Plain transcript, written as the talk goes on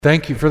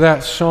Thank you for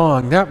that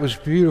song. That was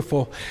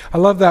beautiful. I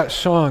love that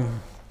song.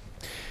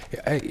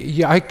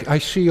 I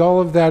see all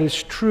of that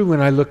as true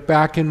when I look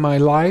back in my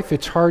life.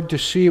 It's hard to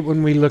see it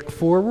when we look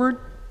forward,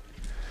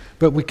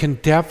 but we can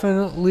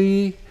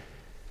definitely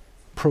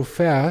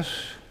confess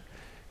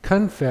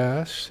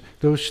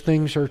those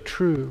things are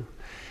true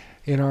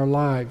in our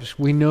lives.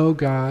 We know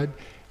God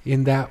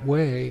in that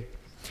way.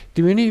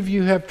 Do any of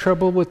you have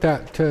trouble with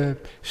that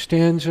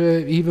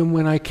stanza? Even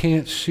when I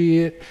can't see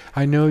it,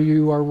 I know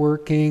you are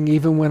working.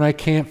 Even when I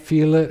can't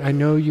feel it, I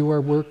know you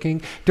are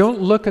working. Don't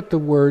look at the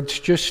words,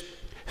 just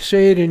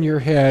say it in your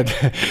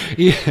head.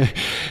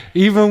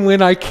 Even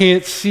when I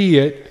can't see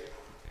it,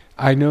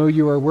 I know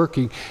you are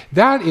working.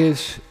 That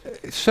is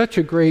such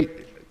a great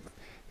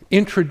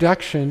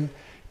introduction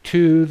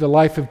to the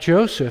life of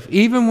Joseph.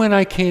 Even when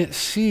I can't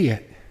see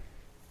it,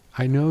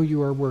 I know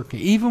you are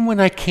working. Even when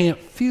I can't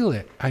feel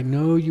it, I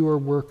know you are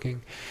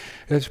working.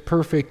 That's a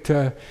perfect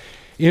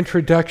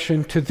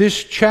introduction to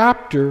this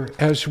chapter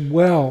as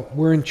well.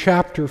 We're in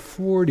chapter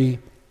 40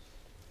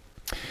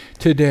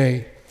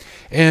 today.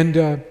 And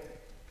I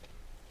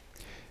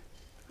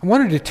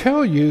wanted to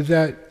tell you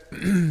that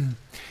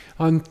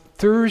on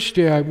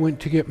Thursday I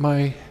went to get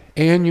my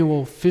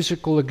annual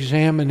physical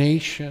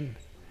examination.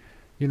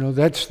 You know,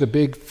 that's the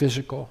big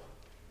physical.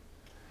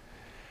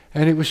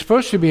 And it was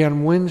supposed to be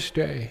on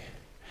Wednesday,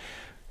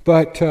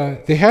 but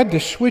they had to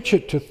switch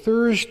it to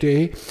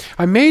Thursday.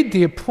 I made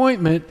the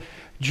appointment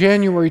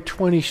January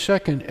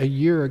 22nd a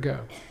year ago.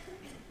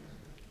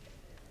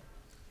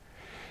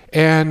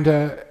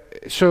 And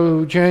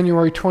so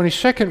January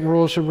 22nd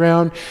rolls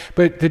around,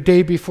 but the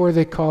day before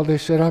they called, they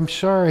said, I'm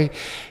sorry,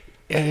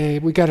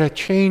 we got to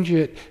change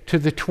it to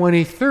the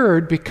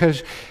 23rd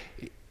because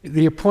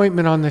the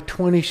appointment on the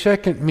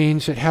 22nd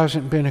means it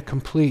hasn't been a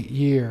complete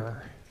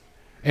year.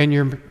 And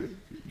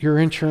your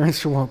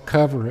insurance won't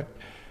cover it.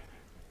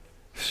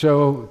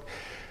 So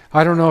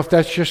I don't know if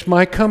that's just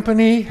my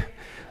company,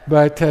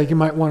 but you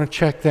might want to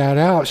check that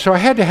out. So I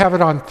had to have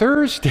it on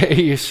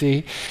Thursday, you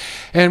see.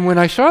 And when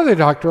I saw the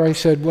doctor, I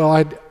said, well,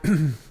 I'd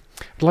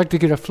like to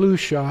get a flu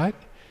shot,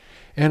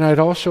 and I'd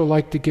also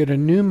like to get a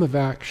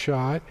Pneumovac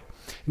shot,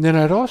 and then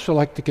I'd also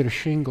like to get a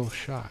shingles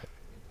shot.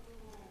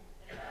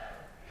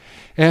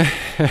 And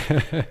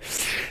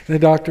the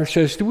doctor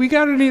says, do we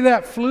got any of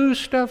that flu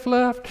stuff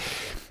left?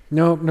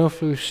 No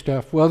flu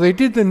stuff. Well, they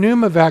did the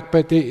Pneumovac,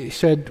 but they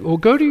said, well,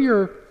 go to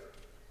your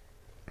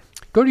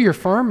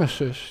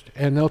pharmacist,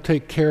 and they'll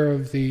take care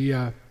of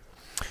the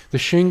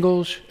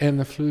shingles and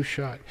the flu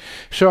shot.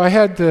 So I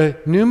had the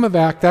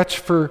Pneumovac. That's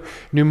for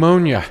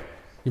pneumonia.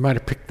 You might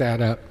have picked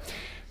that up.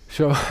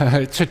 So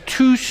it's a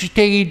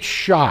 2-stage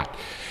shot.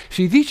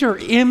 See, these are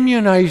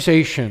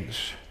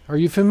immunizations. Are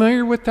you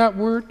familiar with that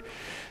word?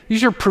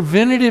 These are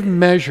preventative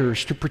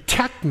measures to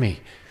protect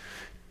me,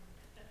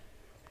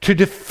 to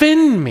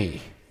defend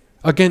me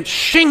against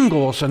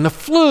shingles and the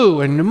flu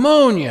and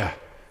pneumonia.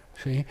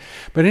 See?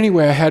 But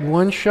anyway, I had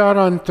one shot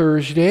on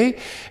Thursday,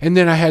 and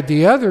then I had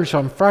the others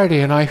on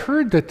Friday, and I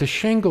heard that the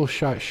shingles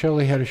shot,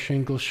 Shelley had a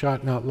shingles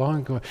shot not long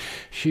ago.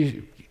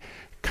 She's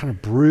kind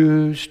of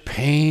bruised,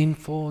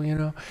 painful, you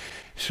know.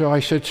 So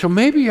I said, so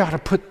maybe you ought to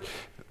put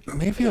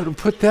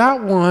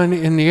that one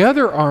in the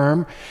other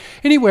arm.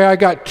 Anyway, I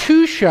got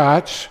 2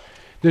 shots,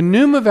 the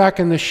Pneumovac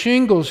and the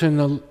shingles in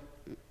the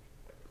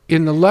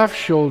left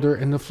shoulder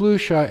and the flu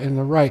shot in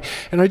the right.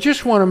 And I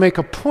just want to make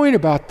a point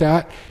about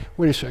that.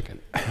 Wait a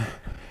second.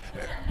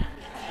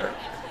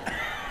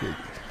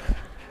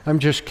 I'm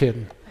just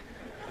kidding.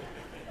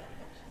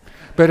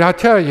 But I'll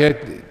tell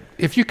you,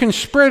 if you can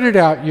spread it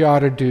out, you ought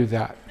to do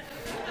that.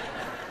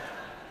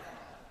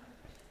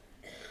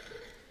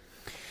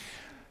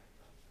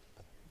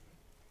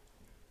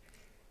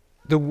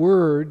 The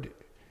Word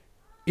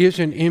is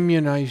an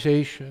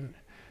immunization.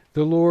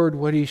 The Lord,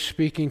 what He's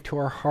speaking to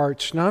our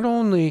hearts, not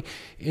only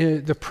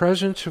in the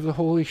presence of the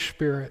Holy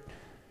Spirit.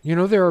 You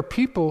know, there are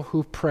people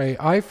who pray,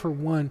 I for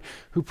one,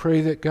 who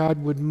pray that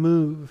God would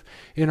move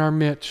in our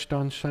midst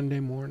on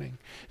Sunday morning,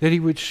 that He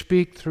would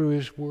speak through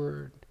His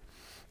Word,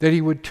 that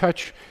He would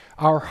touch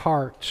our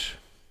hearts,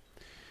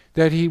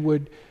 that He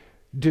would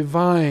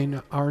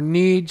divine our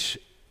needs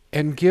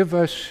and give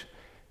us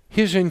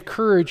His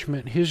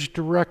encouragement, His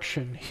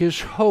direction,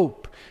 His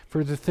hope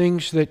for the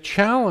things that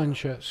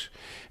challenge us.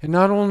 And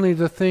not only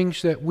the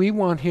things that we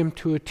want Him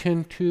to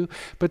attend to,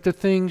 but the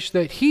things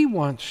that He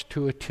wants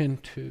to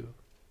attend to.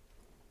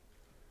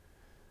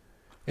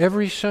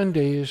 Every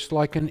Sunday is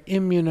like an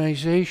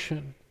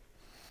immunization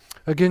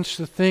against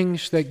the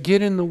things that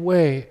get in the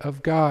way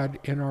of God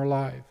in our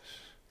lives,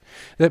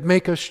 that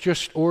make us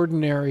just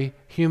ordinary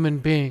human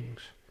beings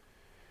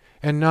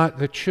and not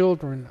the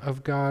children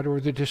of God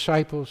or the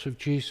disciples of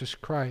Jesus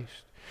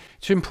Christ.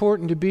 It's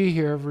important to be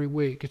here every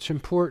week. It's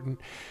important,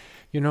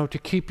 to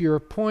keep your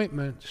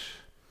appointments.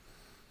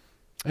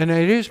 And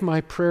it is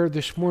my prayer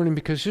this morning,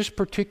 because this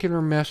particular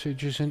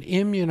message is an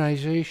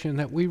immunization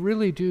that we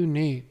really do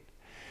need.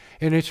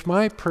 And it's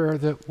my prayer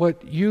that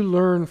what you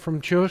learn from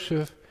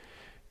Joseph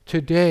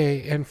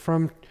today and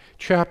from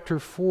chapter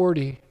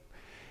 40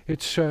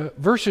 It's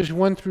verses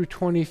 1 through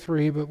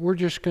 23, but we're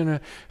just going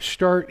to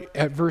start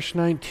at verse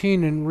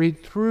 19 and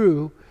read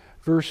through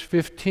verse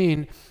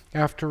 15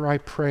 after I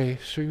pray.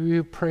 So will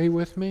you pray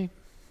with me?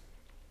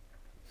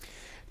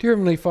 Dear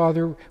Heavenly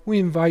Father, we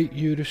invite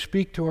you to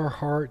speak to our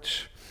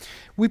hearts.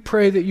 We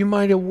pray that you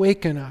might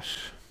awaken us,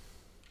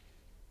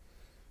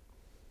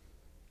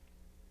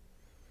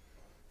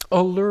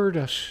 alert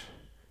us,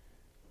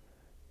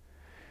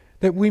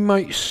 that we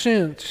might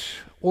sense,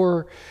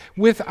 or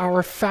with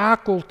our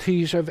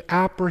faculties of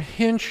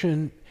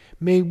apprehension,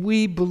 may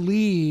we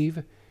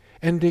believe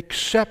and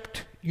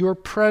accept your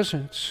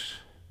presence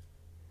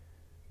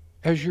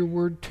as your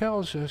word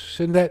tells us,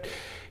 and that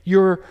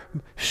your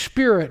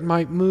Spirit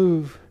might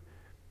move,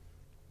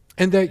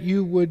 and that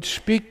you would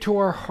speak to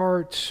our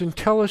hearts and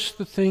tell us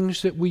the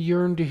things that we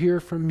yearn to hear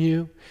from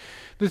you,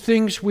 the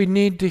things we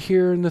need to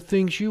hear and the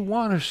things you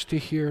want us to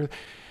hear,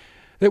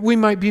 that we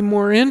might be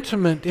more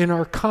intimate in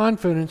our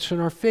confidence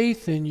and our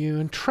faith in you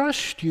and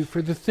trust you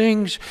for the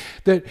things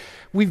that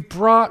we've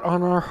brought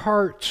on our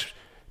hearts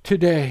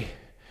today,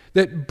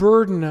 that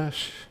burden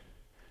us,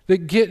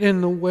 that get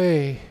in the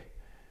way,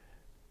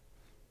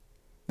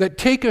 that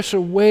take us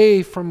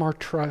away from our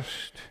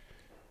trust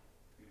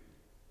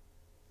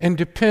and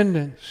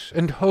dependence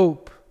and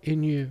hope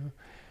in you.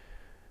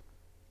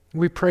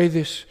 We pray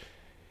this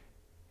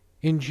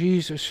in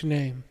Jesus'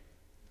 name.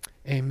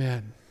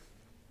 Amen.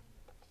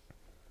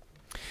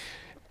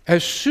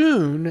 As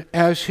soon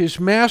as his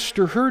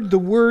master heard the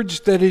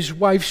words that his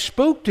wife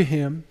spoke to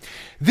him,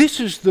 "This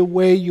is the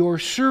way your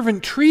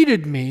servant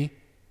treated me,"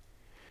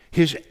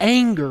 his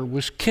anger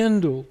was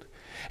kindled.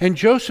 And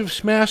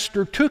Joseph's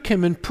master took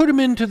him and put him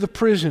into the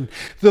prison,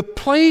 the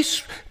place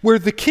where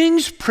the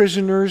king's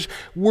prisoners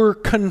were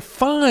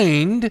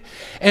confined,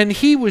 and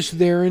he was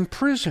there in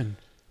prison.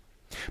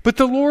 But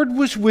the Lord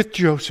was with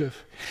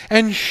Joseph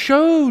and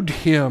showed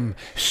him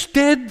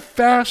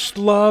steadfast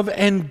love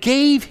and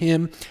gave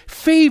him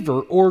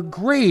favor or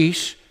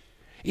grace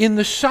in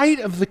the sight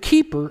of the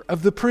keeper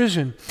of the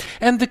prison.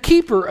 And the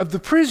keeper of the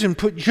prison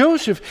put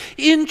Joseph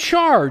in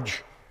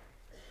charge,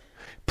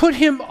 put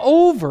him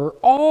over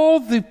all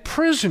the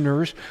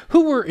prisoners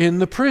who were in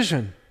the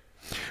prison.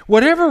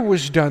 Whatever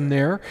was done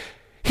there,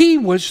 he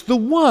was the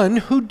one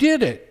who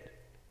did it.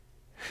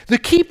 The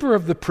keeper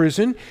of the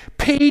prison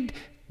paid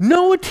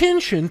no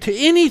attention to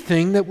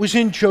anything that was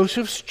in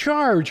Joseph's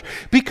charge,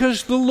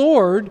 because the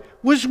Lord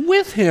was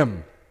with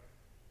him.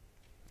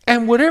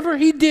 And whatever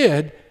he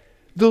did,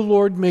 the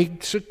Lord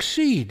made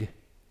succeed.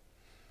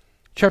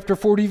 Chapter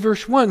 40,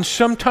 verse 1,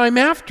 sometime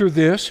after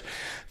this,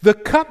 the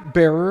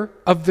cupbearer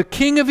of the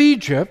king of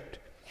Egypt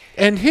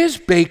and his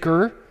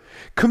baker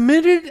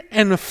committed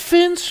an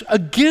offense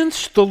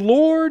against the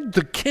Lord,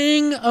 the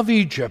king of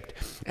Egypt.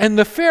 And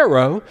the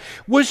Pharaoh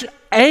was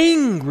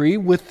angry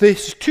with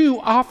these two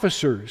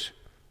officers,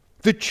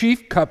 the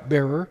chief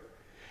cupbearer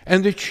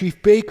and the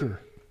chief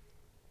baker.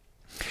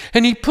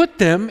 And he put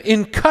them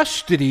in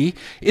custody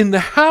in the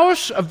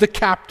house of the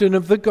captain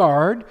of the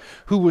guard,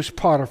 who was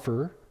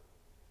Potiphar,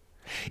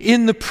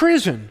 in the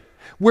prison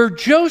where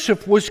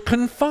Joseph was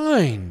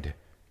confined.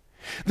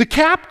 The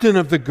captain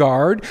of the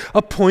guard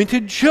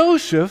appointed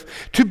Joseph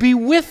to be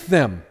with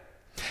them,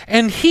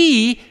 and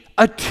he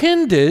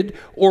attended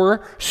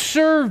or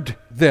served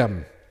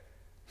them.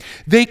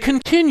 They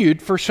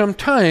continued for some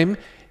time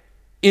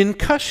in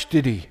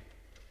custody.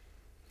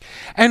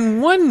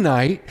 And one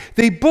night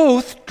they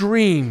both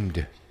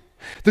dreamed.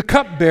 The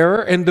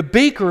cupbearer and the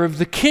baker of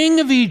the king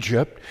of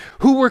Egypt,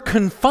 who were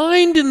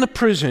confined in the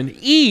prison,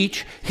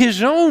 each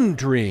his own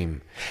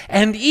dream,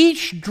 and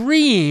each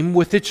dream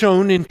with its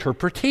own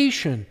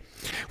interpretation.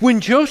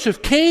 When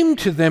Joseph came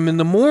to them in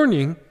the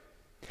morning,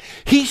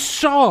 he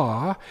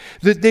saw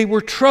that they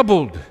were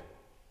troubled.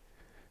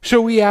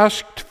 So he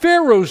asked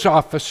Pharaoh's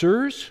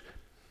officers,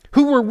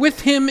 who were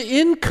with him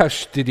in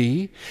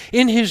custody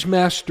in his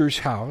master's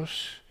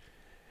house,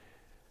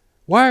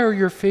 "Why are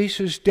your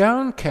faces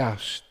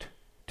downcast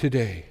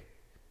today?"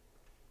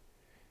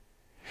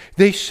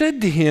 They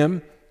said to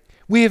him,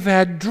 "We have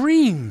had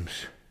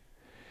dreams.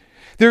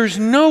 There is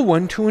no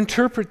one to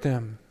interpret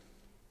them."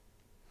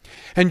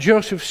 And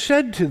Joseph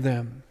said to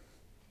them,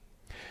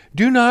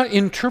 "Do not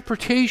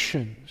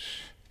interpretations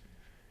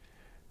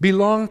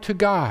belong to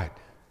God?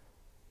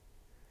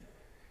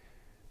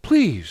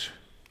 Please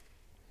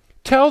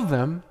tell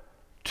them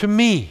to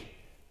me."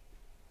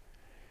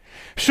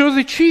 So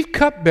the chief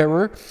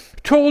cupbearer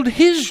told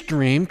his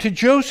dream to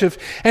Joseph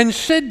and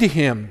said to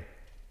him,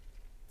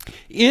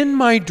 "In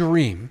my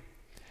dream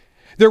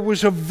there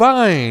was a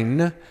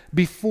vine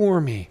before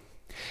me,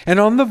 and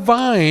on the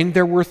vine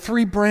there were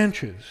 3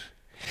 branches.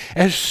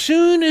 As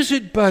soon as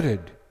it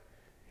budded,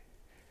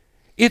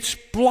 its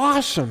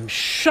blossoms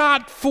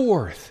shot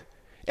forth,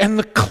 and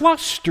the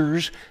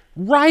clusters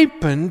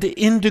ripened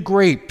into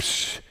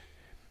grapes.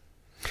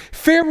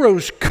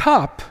 Pharaoh's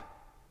cup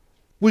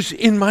was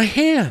in my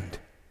hand,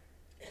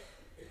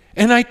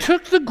 and I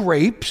took the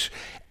grapes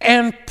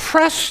and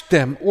pressed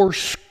them or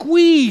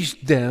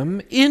squeezed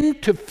them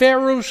into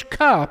Pharaoh's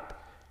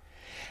cup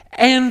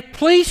and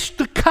placed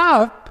the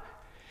cup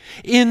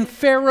in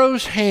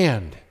Pharaoh's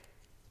hand.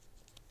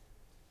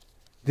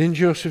 Then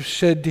Joseph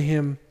said to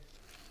him,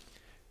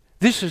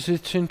 this is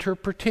its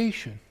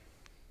interpretation.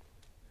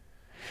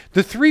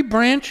 The 3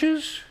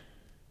 branches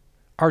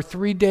are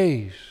 3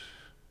 days.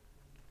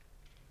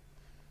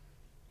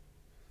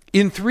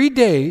 In 3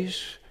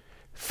 days,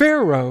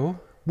 Pharaoh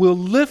will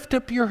lift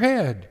up your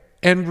head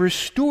and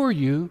restore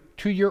you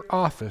to your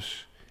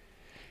office.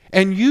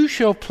 And you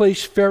shall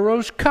place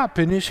Pharaoh's cup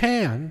in his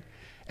hand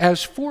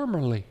as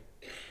formerly,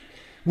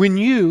 when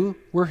you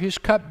were his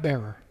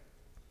cupbearer.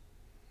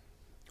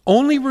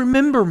 Only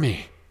remember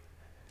me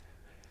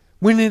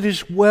when it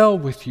is well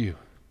with you.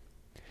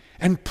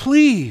 And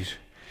please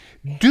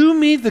do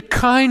me the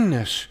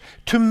kindness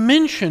to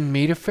mention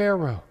me to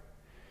Pharaoh.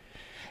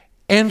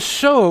 And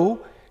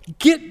so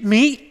get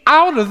me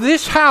out of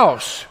this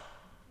house.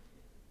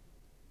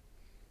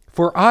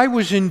 For I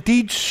was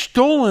indeed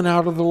stolen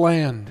out of the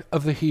land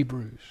of the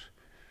Hebrews.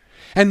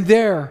 And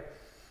here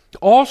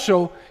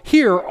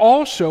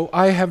also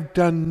I have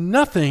done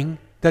nothing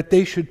that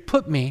they should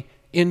put me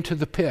into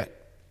the pit.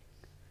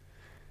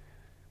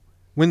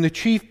 When the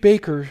chief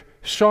baker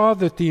saw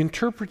that the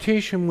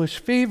interpretation was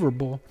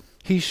favorable,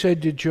 he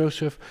said to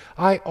Joseph,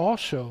 I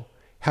also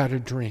had a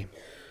dream.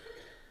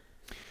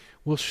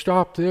 We'll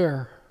stop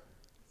there.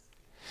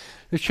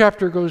 The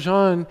chapter goes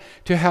on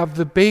to have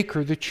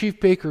the chief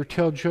baker,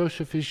 tell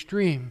Joseph his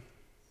dream.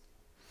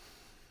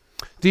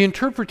 The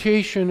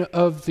interpretation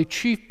of the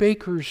chief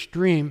baker's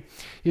dream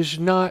is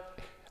not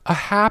a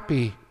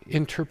happy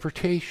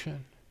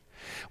interpretation.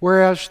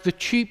 Whereas the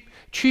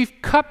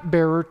chief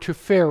cupbearer to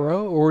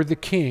Pharaoh, or the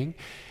king,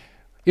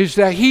 is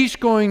that he's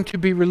going to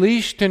be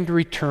released and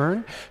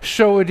return.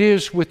 So it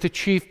is with the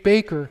chief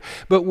baker.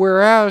 But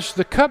whereas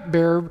the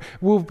cupbearer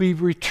will be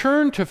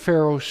returned to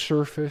Pharaoh's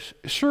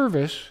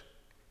service,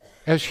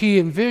 as he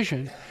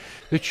envisioned,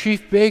 the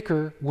chief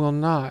baker will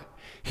not.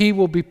 He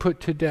will be put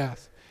to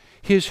death.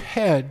 His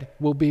head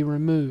will be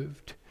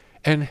removed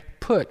and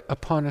put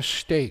upon a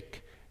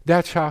stake.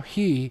 That's how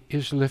he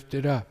is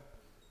lifted up.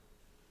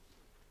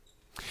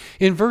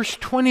 In verse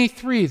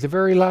 23, the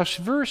very last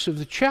verse of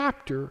the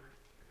chapter,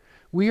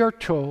 we are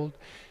told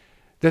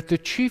that the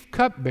chief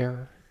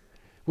cupbearer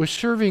was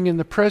serving in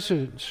the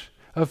presence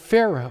of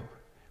Pharaoh,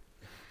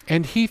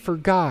 and he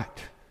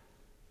forgot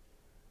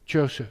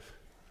Joseph.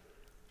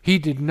 He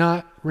did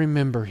not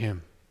remember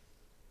him.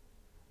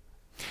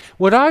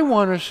 What I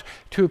want us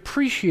to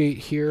appreciate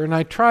here, and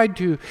I tried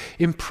to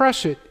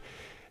impress it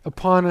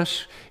upon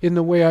us in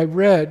the way I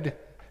read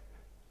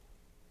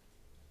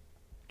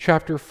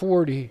chapter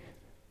 40,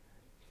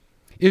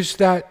 is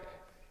that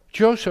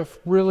Joseph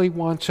really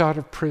wants out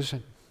of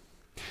prison.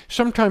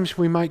 Sometimes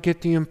we might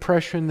get the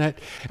impression that,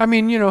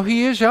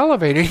 he is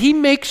elevated. He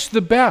makes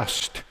the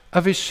best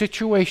of his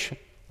situation,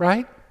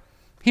 right?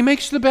 He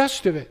makes the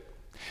best of it.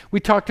 We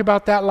talked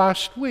about that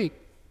last week.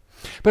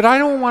 But I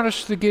don't want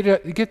us to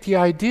get the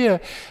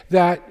idea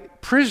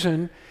that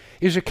prison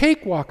is a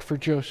cakewalk for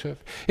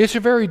Joseph. It's a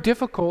very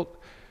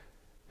difficult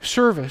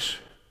service.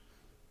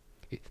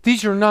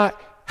 These are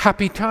not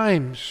happy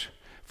times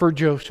for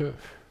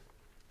Joseph.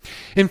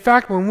 In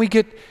fact, when we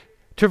get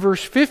to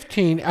verse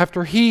 15,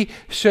 after he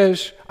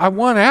says, I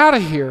want out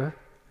of here,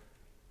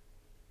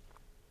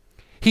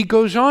 he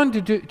goes on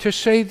to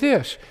say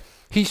this.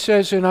 He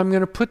says, and I'm going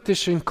to put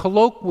this in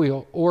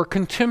colloquial or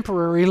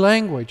contemporary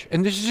language,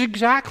 and this is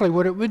exactly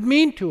what it would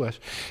mean to us.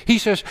 He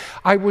says,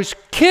 I was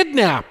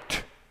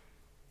kidnapped.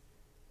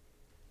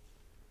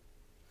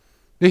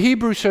 The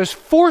Hebrew says,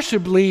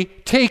 forcibly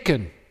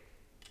taken.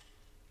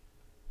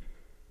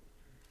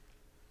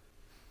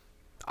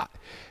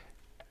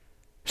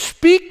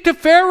 Speak to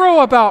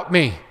Pharaoh about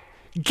me.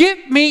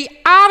 Get me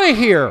out of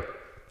here.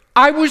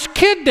 I was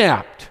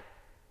kidnapped.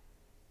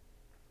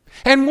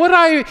 And what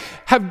I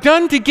have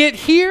done to get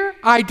here,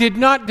 I did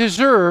not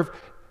deserve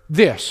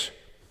this.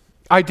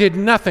 I did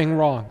nothing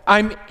wrong.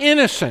 I'm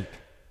innocent.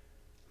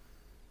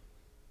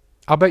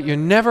 I'll bet you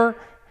never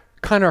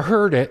kind of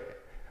heard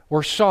it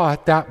or saw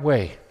it that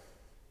way.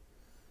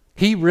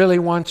 He really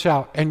wants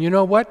out. And you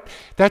know what?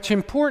 That's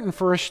important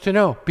for us to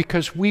know,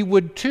 because we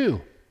would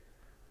too.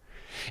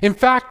 In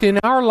fact, in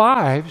our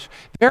lives,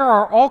 there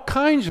are all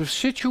kinds of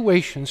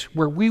situations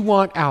where we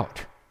want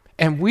out,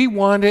 and we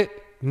want it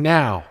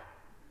now.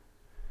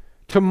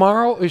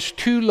 Tomorrow is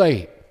too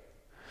late.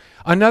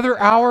 Another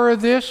hour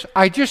of this,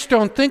 I just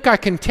don't think I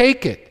can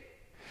take it.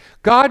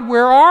 God,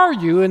 where are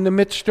you in the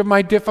midst of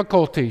my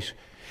difficulties,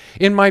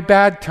 in my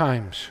bad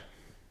times?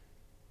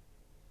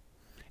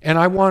 And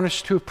I want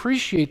us to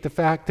appreciate the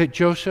fact that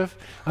Joseph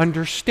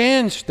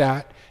understands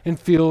that and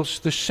feels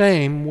the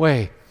same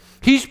way.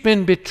 He's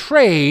been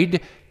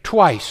betrayed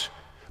twice,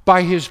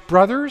 by his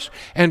brothers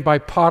and by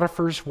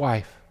Potiphar's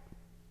wife.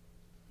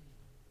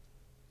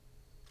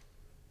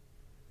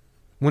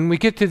 When we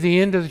get to the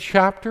end of the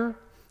chapter,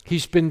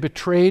 he's been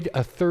betrayed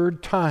a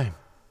third time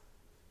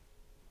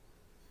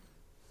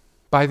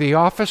by the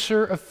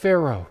officer of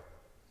Pharaoh,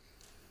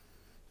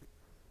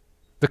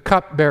 the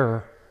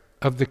cupbearer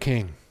of the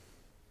king.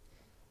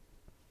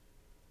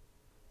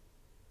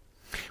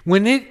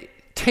 When it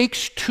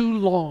takes too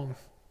long,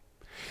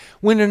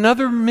 when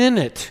another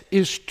minute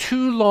is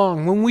too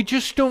long, when we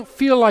just don't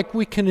feel like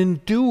we can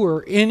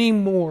endure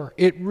anymore,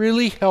 it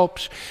really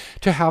helps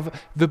to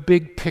have the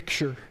big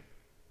picture.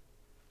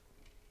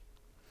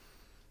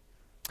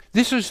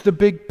 This is the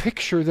big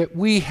picture that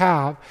we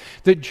have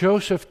that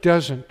Joseph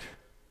doesn't.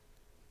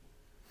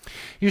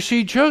 You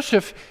see,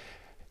 Joseph,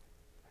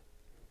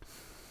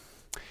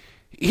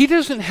 he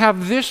doesn't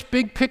have this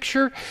big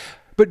picture,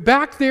 but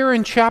back there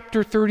in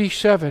chapter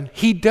 37,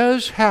 he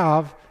does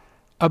have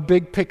a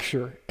big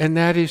picture, and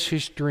that is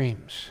his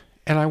dreams.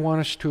 And I want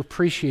us to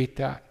appreciate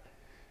that.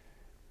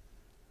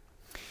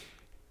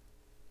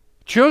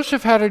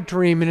 Joseph had a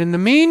dream, and in the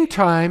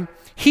meantime,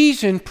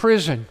 he's in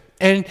prison.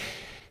 And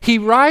he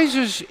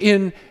rises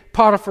in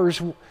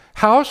Potiphar's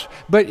house,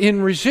 but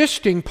in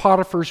resisting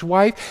Potiphar's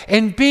wife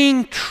and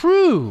being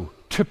true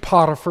to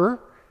Potiphar,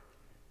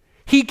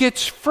 he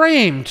gets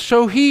framed.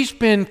 So he's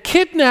been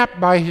kidnapped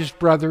by his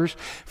brothers,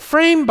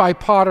 framed by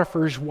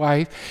Potiphar's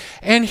wife,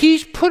 and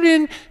he's put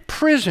in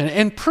prison.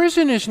 And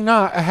prison is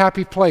not a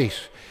happy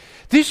place.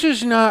 This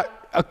is not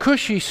a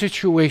cushy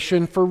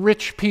situation for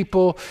rich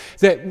people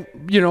that,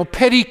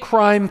 petty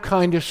crime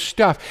kind of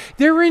stuff.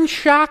 They're in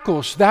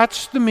shackles.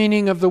 That's the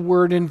meaning of the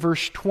word in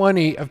verse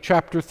 20 of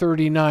chapter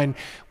 39,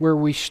 where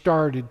we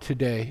started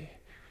today.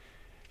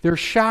 They're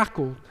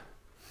shackled.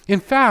 In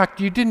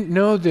fact, you didn't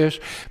know this,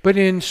 but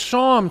in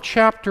Psalm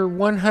chapter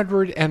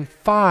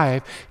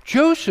 105,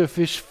 Joseph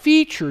is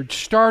featured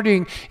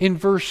starting in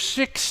verse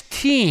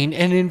 16,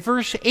 and in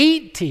verse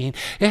 18,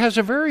 it has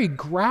a very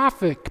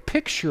graphic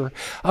picture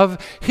of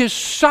his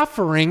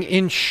suffering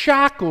in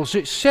shackles.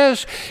 It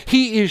says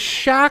he is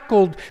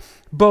shackled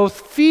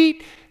both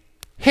feet,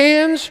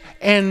 hands,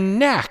 and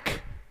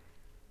neck.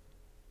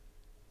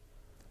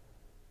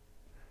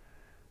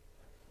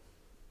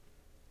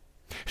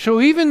 So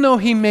even though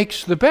he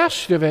makes the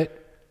best of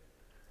it,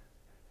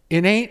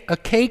 it ain't a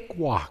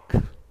cakewalk.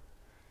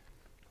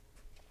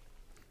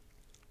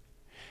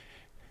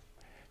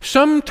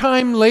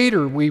 Sometime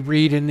later, we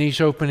read in these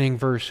opening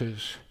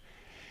verses,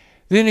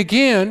 then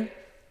again,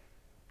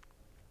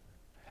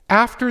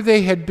 after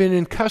they had been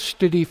in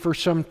custody for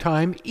some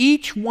time,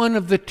 each one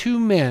of the two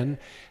men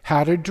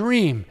had a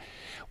dream.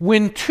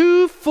 When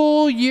 2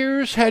 full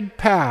years had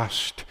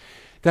passed,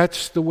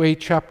 that's the way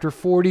chapter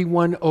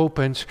 41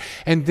 opens.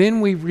 And then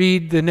we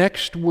read the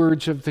next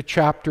words of the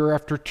chapter.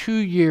 After 2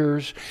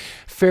 years,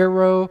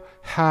 Pharaoh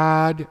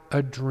had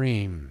a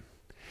dream.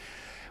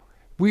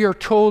 We are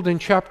told in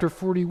chapter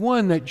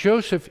 41 that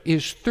Joseph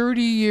is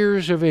 30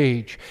 years of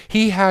age.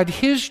 He had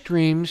his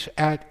dreams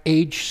at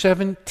age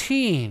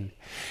 17.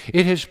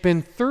 It has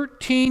been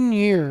 13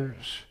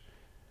 years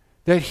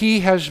that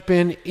he has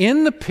been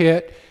in the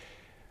pit,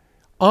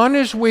 on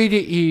his way to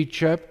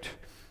Egypt,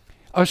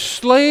 a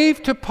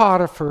slave to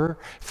Potiphar,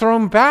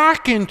 thrown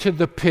back into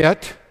the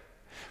pit,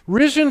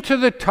 risen to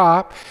the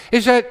top,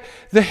 is at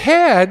the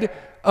head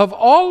of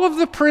all of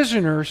the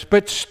prisoners,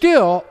 but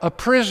still a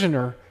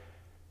prisoner.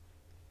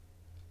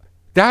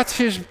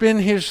 That's been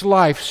his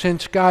life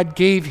since God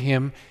gave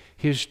him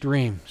his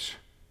dreams.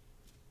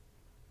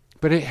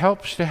 But it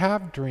helps to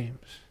have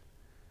dreams.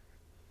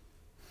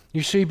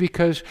 You see,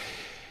 because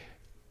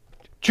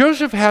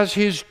Joseph has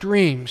his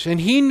dreams, and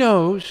he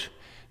knows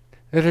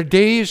that a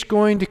day is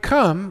going to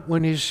come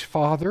when his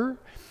father,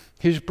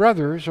 his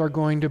brothers, are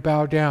going to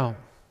bow down.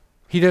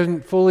 He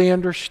doesn't fully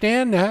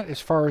understand that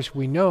as far as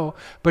we know,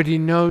 but he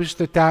knows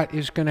that that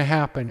is going to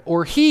happen.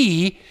 Or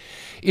he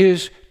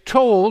is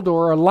told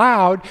or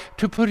allowed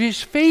to put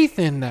his faith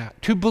in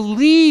that, to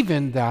believe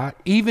in that,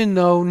 even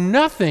though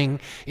nothing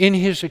in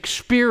his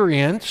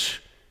experience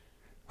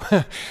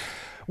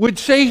would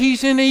say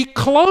he's any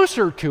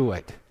closer to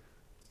it.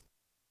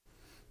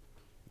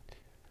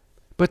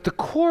 But the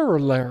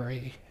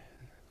corollary,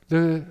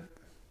 the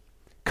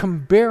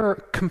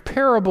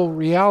comparable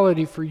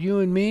reality for you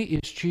and me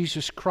is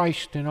Jesus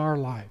Christ in our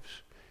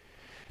lives.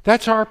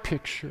 That's our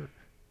picture.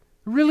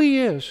 It really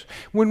is.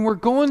 When we're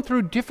going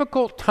through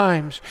difficult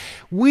times,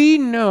 we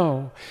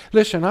know,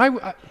 listen,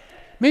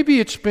 maybe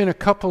it's been a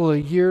couple of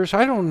years.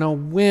 I don't know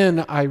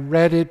when I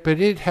read it, but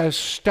it has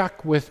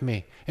stuck with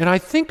me. And I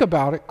think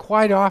about it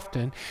quite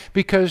often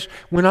because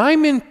when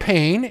I'm in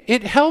pain,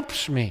 it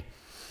helps me.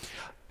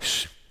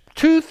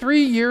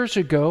 2-3 years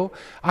ago,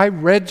 I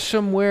read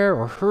somewhere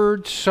or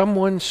heard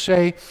someone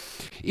say,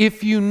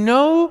 if you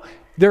know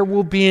there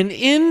will be an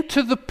end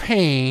to the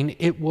pain,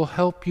 it will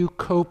help you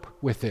cope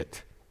with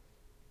it.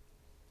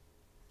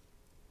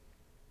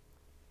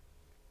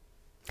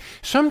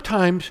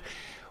 Sometimes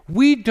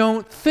we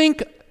don't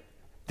think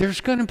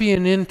there's going to be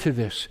an end to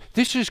this.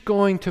 This is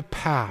going to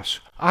pass.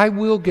 I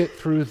will get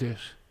through this.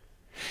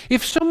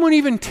 If someone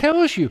even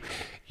tells you,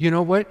 you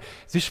know what,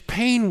 this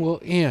pain will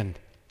end,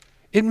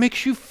 it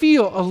makes you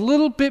feel a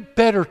little bit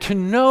better to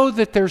know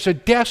that there's a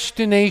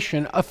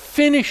destination, a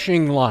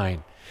finishing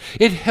line.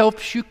 It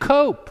helps you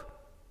cope.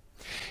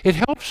 It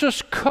helps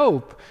us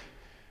cope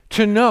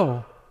to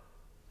know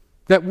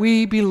that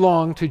we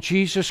belong to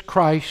Jesus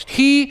Christ,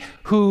 He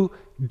who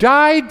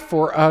died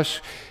for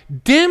us,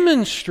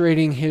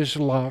 demonstrating his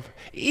love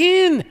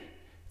in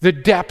the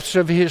depths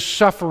of his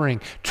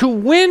suffering to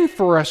win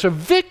for us a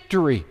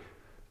victory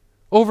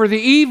over the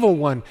evil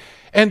one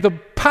and the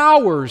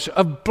powers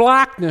of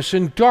blackness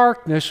and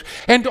darkness,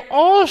 and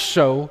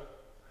also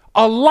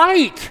a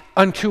light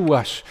unto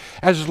us,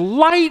 as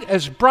light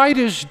as bright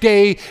as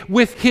day,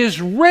 with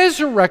his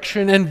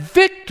resurrection and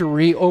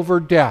victory over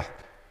death.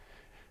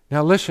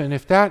 Now listen,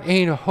 if that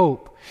ain't a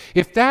hope,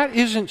 if that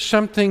isn't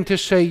something to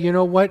say, you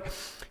know what,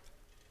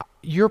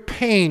 your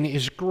pain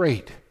is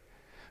great,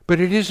 but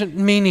it isn't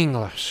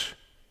meaningless.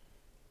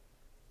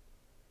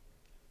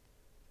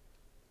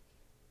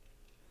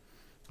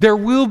 There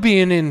will be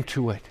an end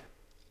to it.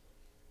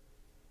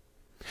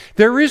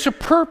 There is a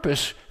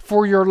purpose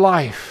for your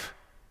life.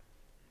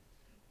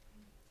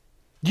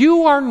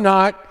 You are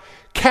not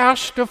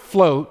cast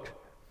afloat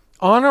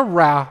on a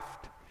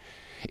raft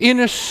in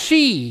a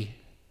sea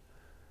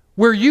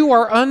where you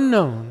are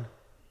unknown,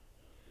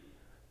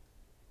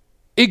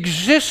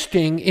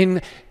 existing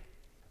in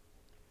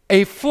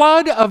a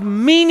flood of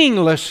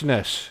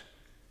meaninglessness.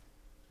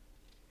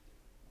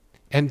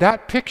 And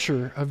that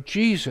picture of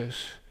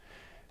Jesus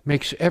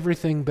makes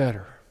everything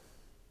better.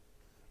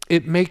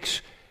 It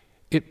makes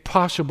it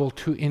possible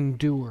to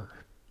endure.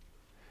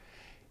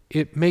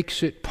 It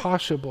makes it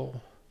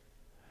possible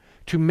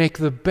to make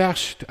the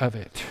best of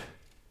it.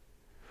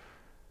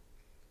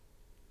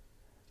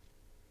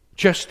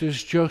 Just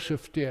as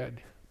Joseph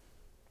did.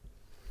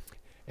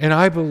 And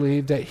I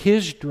believe that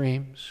his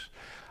dreams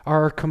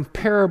are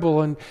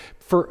comparable and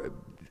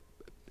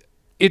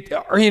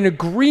are in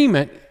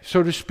agreement,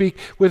 so to speak,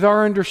 with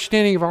our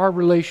understanding of our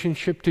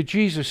relationship to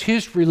Jesus.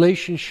 His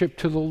relationship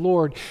to the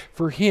Lord,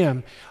 for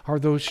him, are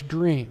those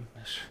dreams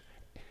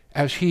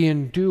as he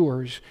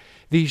endures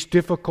these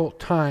difficult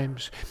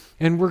times.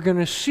 And we're going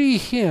to see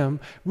him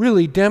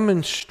really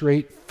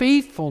demonstrate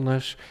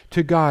faithfulness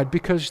to God,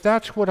 because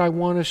that's what I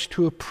want us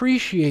to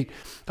appreciate.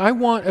 I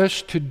want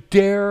us to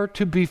dare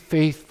to be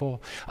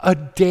faithful a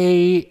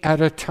day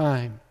at a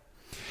time.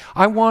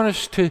 I want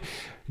us to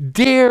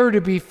dare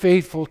to be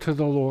faithful to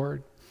the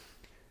Lord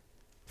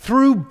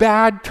through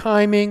bad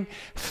timing,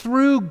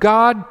 through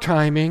God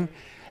timing,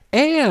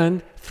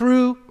 and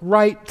through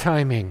right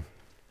timing.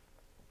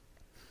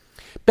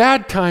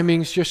 Bad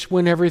timing is just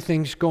when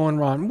everything's going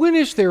wrong. When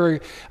is there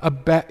a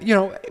bad,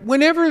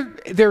 whenever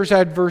there's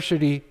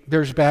adversity,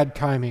 there's bad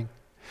timing.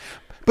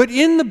 But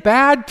in the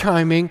bad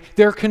timing,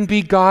 there can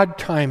be God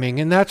timing,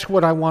 and that's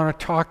what I want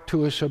to talk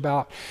to us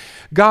about.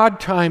 God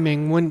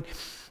timing, when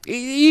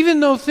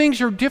even though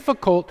things are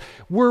difficult,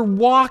 we're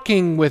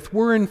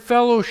we're in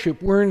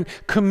fellowship, we're in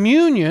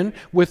communion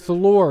with the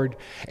Lord.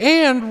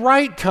 And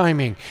right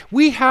timing.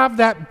 We have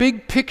that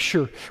big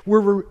picture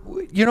where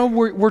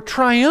we're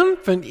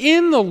triumphant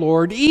in the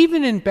Lord,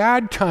 even in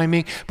bad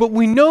timing, but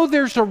we know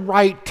there's a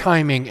right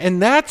timing, and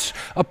that's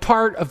a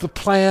part of the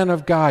plan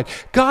of God.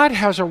 God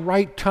has a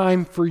right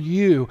time for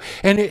you,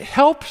 and it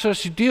helps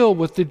us deal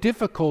with the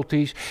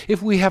difficulties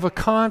if we have a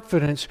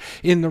confidence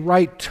in the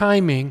right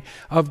timing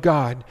of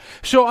God.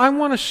 So I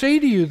want to say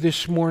to you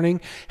this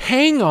morning,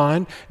 hang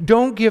on,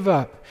 don't give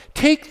up.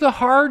 Take the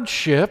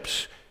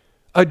hardships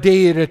a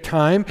day at a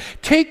time.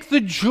 Take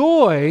the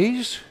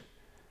joys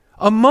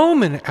a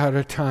moment at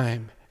a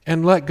time,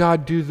 and let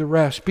God do the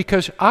rest.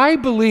 Because I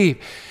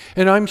believe,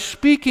 and I'm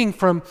speaking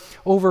from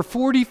over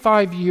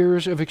 45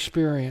 years of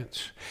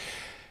experience,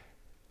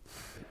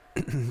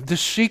 the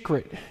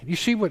secret, you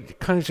see what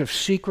kinds of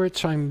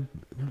secrets I'm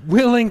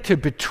willing to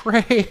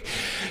betray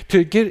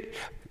to get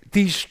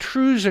these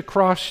truths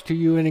across to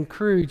you and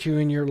encourage you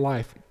in your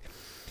life.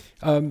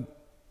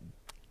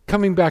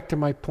 Coming back to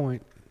my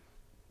point,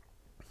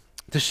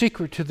 the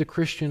secret to the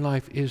Christian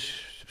life is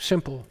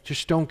simple.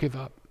 Just don't give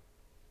up.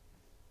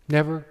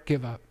 Never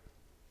give up.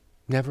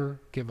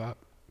 Never give up.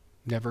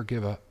 Never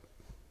give up.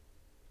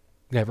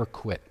 Never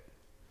quit.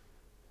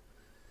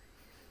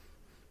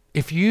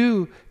 If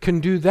you can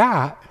do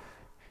that,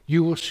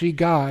 you will see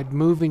God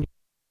moving.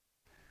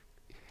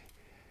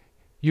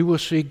 You will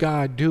see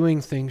God doing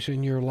things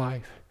in your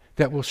life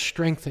that will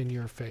strengthen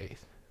your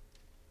faith.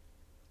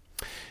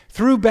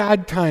 Through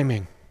bad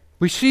timing,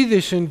 we see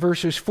this in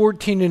verses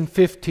 14 and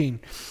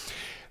 15.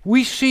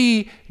 We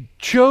see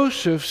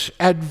Joseph's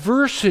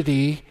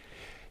adversity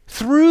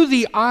through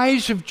the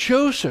eyes of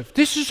Joseph.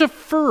 This is a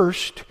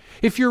first.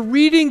 If you're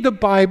reading the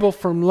Bible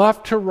from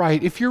left to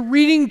right, if you're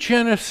reading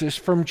Genesis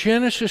from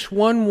Genesis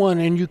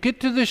 1:1 and you get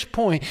to this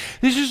point,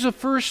 this is the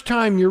first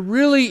time you're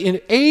really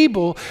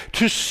able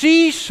to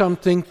see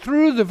something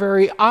through the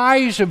very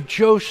eyes of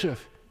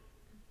Joseph.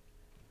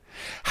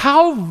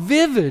 How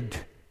vivid,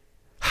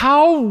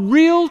 how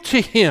real to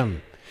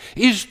him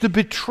is the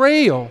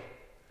betrayal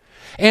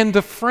and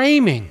the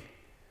framing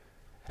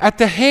at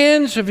the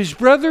hands of his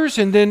brothers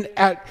and then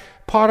at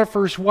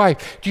Potiphar's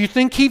wife. Do you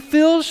think he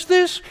feels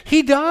this?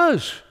 He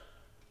does.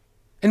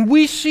 And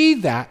we see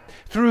that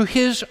through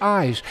his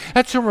eyes.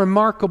 That's a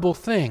remarkable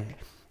thing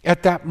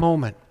at that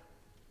moment.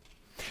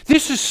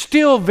 This is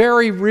still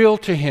very real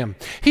to him.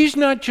 He's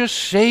not just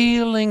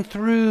sailing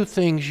through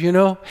things,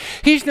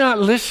 He's not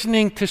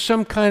listening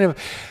to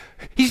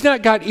he's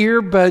not got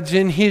earbuds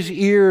in his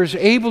ears,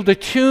 able to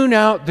tune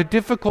out the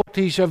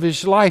difficulties of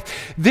his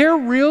life. They're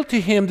real to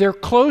him, they're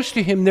close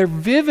to him, they're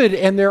vivid,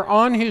 and they're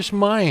on his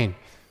mind.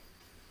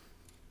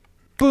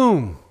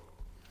 Boom.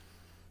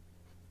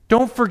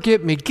 Don't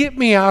forget me. Get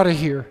me out of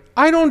here.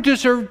 I don't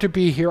deserve to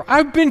be here.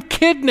 I've been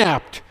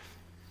kidnapped.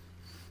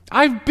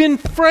 I've been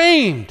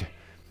framed.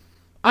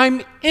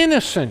 I'm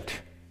innocent.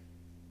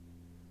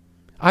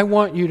 I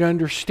want you to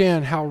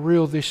understand how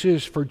real this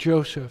is for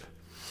Joseph.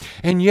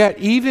 And yet,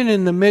 even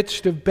in the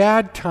midst of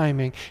bad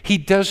timing, he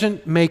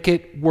doesn't make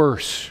it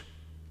worse.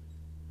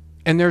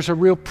 And there's a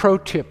real pro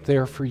tip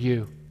there for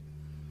you.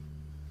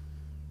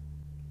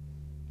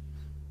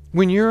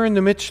 When you're in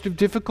the midst of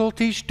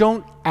difficulties,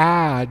 don't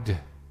add.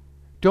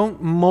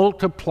 Don't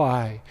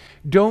multiply.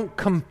 Don't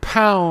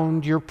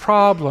compound your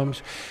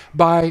problems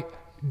by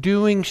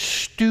doing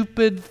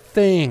stupid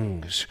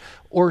things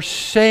or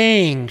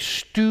saying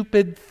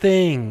stupid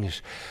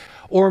things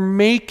or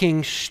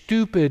making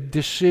stupid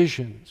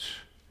decisions.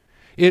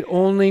 It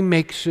only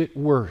makes it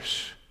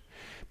worse.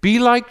 Be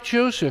like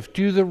Joseph.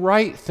 Do the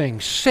right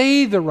things.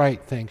 Say the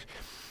right things.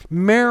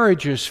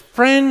 Marriages,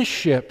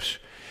 friendships,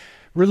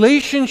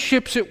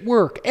 relationships at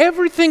work.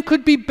 Everything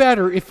could be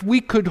better if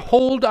we could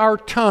hold our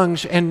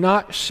tongues and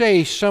not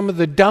say some of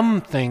the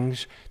dumb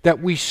things that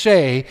we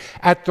say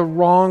at the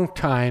wrong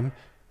time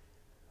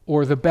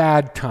or the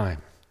bad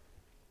time.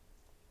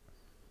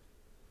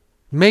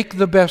 Make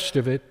the best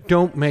of it.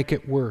 Don't make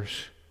it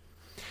worse.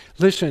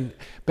 Listen,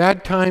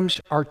 bad times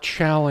are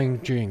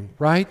challenging,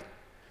 right?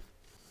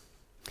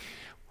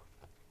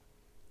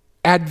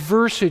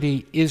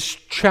 Adversity is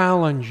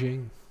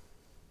challenging.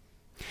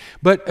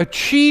 But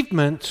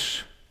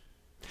achievements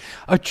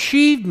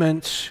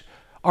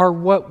are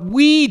what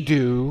we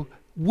do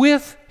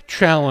with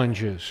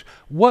challenges,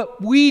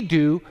 what we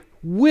do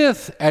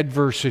with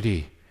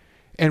adversity.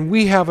 And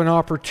we have an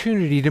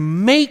opportunity to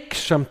make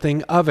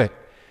something of it,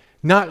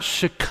 not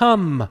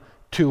succumb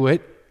to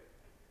it.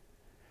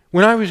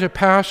 When I was a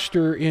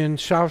pastor in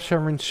South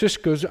San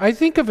Francisco, I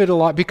think of it a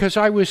lot because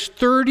I was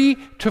 30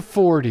 to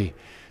 40.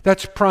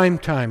 That's prime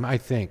time, I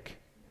think.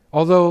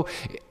 Although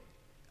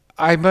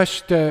I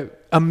must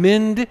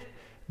amend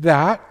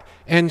that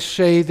and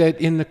say that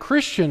in the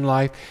Christian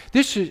life,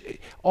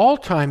 all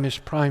time is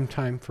prime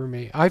time for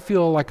me. I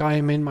feel like I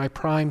am in my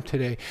prime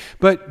today.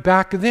 But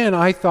back then,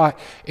 I thought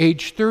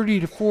age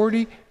 30 to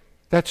 40,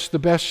 that's the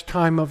best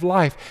time of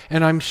life.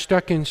 And I'm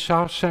stuck in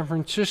South San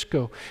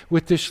Francisco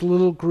with this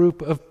little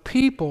group of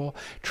people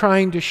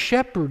trying to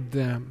shepherd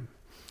them,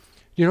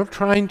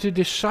 trying to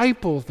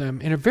disciple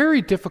them in a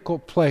very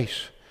difficult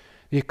place.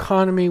 The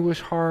economy was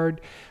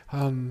hard.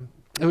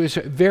 It was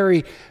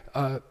very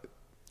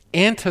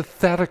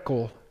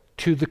antithetical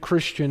to the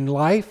Christian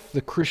life,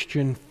 the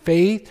Christian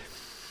faith.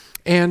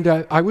 And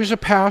I was a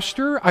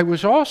pastor. I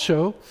was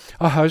also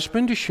a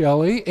husband to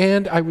Shelley,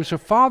 and I was a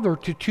father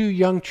to 2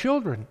 young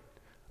children,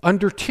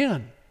 under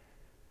 10.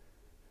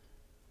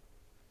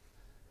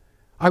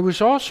 I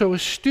was also a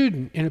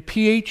student in a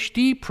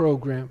PhD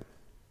program.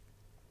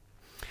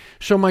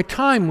 So my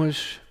time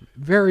was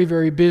very,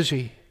 very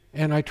busy,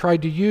 and I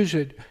tried to use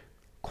it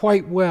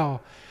quite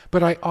well.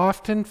 But I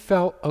often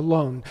felt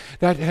alone.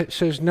 That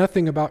says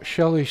nothing about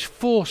Shelley's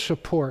full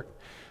support.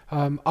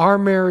 Our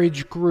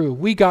marriage grew.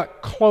 We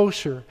got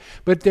closer,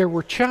 but there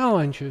were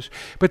challenges.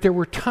 But there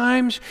were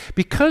times,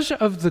 because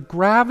of the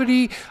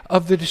gravity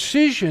of the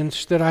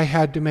decisions that I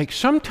had to make,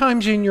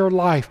 sometimes in your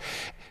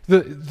life,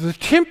 the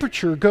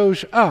temperature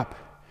goes up.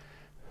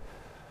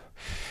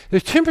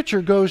 The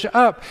temperature goes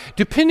up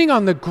depending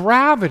on the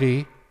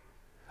gravity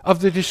of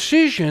the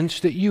decisions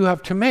that you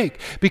have to make,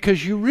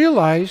 because you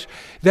realize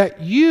that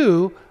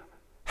you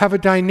have a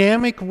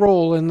dynamic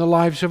role in the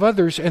lives of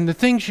others, and the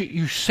things that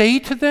you say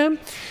to them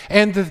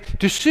and the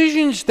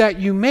decisions that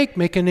you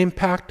make an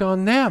impact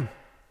on them.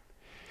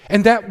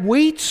 And that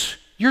weights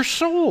your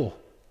soul.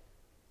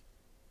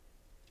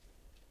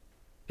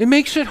 It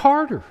makes it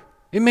harder.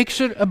 It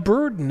makes it a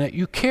burden that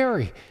you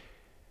carry.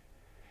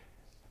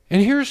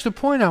 And here's the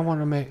point I want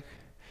to make.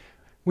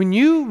 When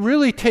you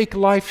really take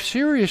life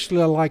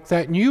seriously like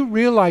that and you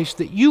realize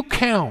that you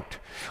count,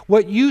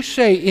 what you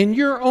say in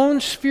your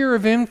own sphere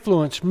of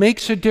influence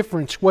makes a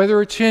difference,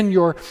 whether it's in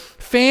your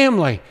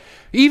family,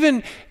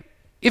 even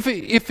if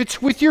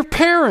it's with your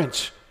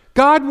parents,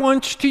 God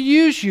wants to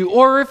use you,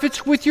 or if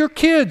it's with your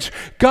kids,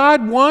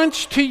 God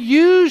wants to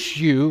use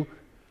you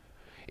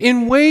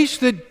in ways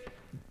that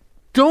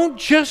don't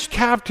just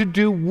have to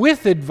do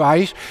with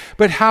advice,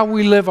 but how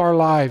we live our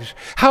lives,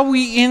 how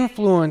we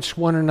influence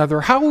one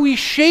another, how we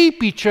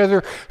shape each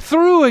other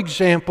through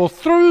example,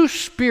 through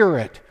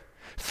spirit,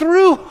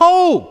 through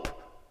hope.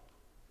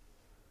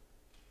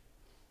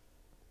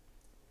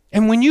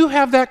 And when you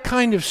have that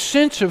kind of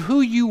sense of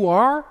who you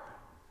are,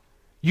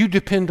 you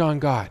depend on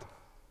God.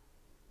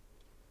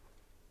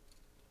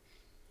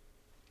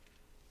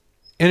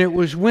 And it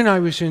was when I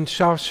was in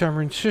South San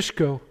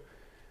Francisco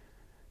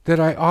that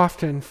I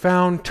often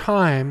found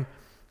time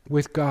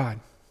with God.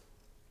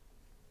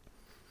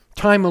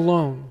 Time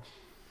alone.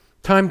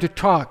 Time to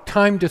talk.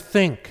 Time to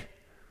think.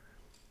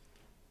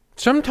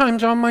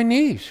 Sometimes on my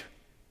knees.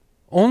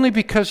 Only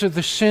because of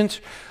the sense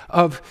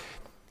of,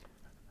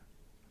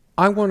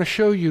 I want to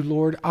show you,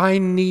 Lord, I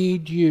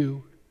need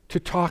you to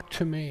talk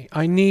to me.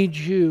 I need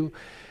you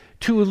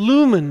to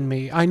illumine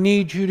me. I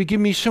need you to give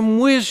me some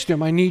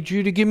wisdom. I need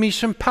you to give me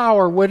some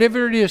power.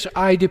 Whatever it is,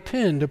 I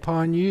depend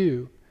upon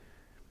you.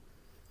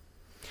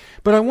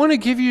 But I want to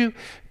give you,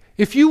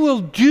 if you will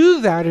do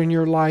that in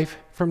your life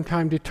from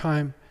time to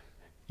time,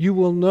 you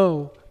will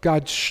know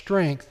God's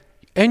strength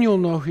and you'll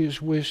know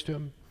His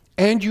wisdom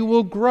and you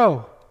will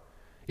grow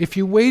if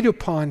you wait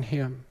upon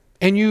Him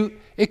and you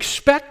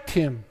expect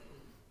Him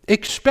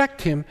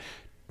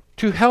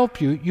to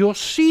help you. You'll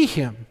see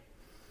Him.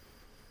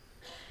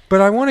 But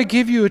I want to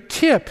give you a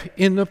tip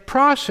in the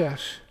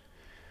process.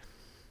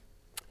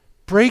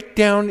 Break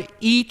down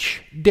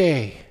each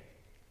day.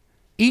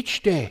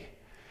 Each day.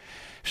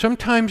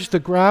 Sometimes the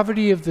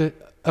gravity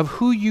of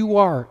who you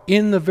are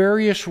in the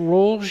various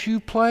roles you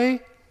play,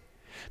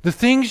 the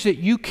things that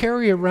you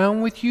carry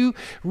around with you,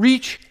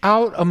 reach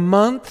out a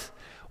month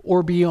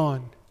or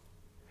beyond.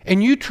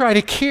 And you try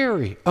to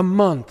carry a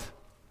month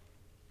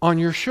on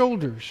your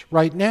shoulders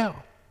right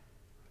now.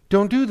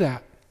 Don't do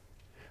that.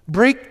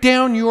 Break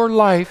down your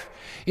life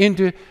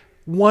into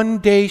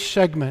one-day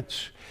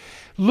segments.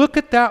 Look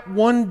at that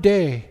one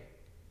day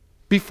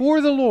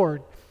before the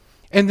Lord,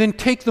 and then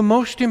take the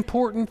most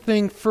important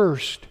thing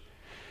first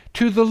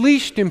to the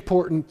least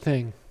important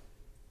thing.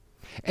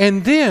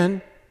 And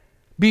then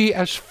be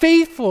as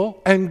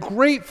faithful and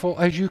grateful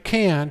as you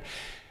can.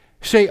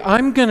 Say,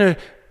 I'm going to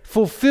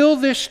fulfill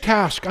this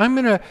task. I'm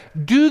going to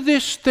do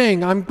this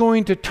thing. I'm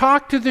going to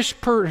talk to this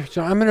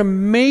person. I'm going to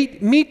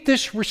meet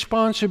this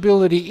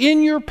responsibility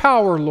in your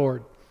power,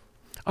 Lord.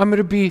 I'm going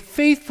to be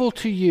faithful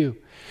to you.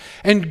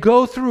 And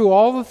go through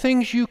all the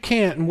things you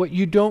can. And what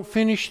you don't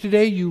finish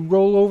today, you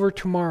roll over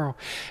tomorrow.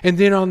 And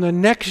then on the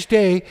next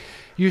day,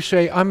 you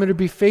say, I'm going to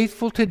be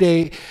faithful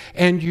today.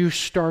 And you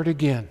start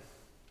again.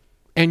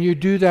 And you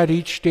do that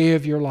each day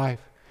of your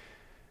life.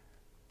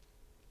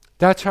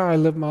 That's how I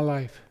live my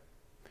life.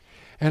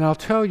 And I'll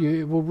tell you,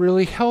 it will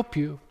really help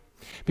you.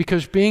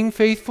 Because being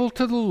faithful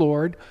to the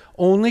Lord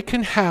only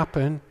can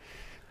happen,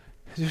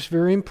 this is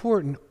very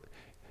important,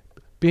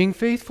 being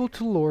faithful to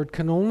the Lord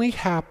can only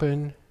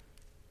happen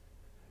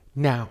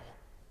now.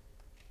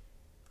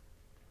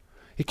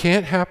 It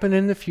can't happen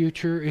in the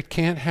future. It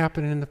can't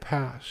happen in the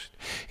past.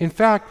 In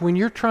fact, when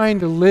you're trying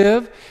to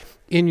live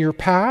in your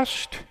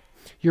past,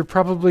 you're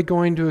probably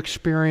going to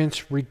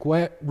experience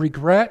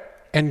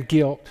regret and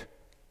guilt.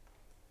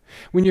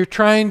 When you're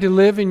trying to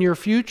live in your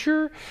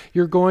future,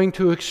 you're going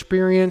to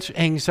experience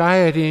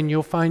anxiety and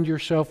you'll find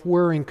yourself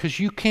worrying because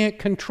you can't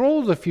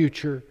control the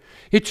future.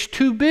 It's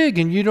too big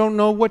and you don't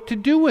know what to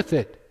do with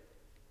it.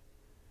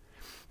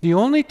 The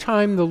only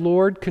time the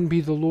Lord can be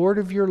the Lord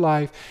of your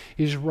life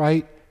is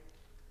right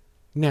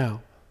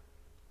now.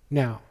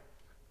 Now.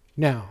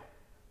 Now.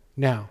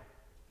 Now.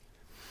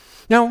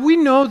 Now we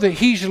know that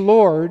He's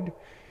Lord.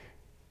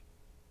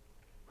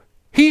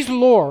 He's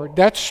Lord.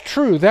 That's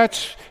true.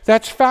 That's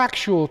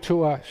factual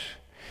to us.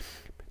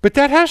 But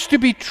that has to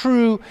be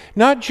true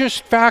not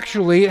just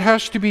factually, it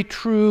has to be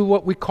true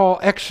what we call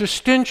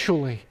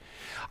existentially.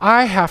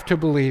 I have to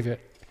believe it.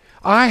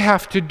 I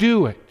have to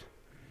do it.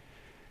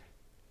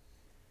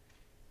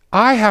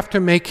 I have to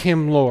make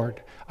Him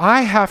Lord.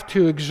 I have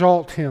to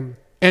exalt Him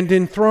and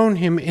enthrone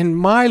Him in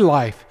my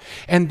life.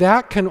 And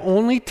that can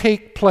only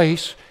take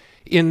place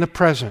in the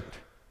present.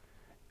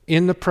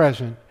 In the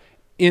present.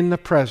 In the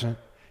present.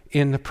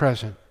 In the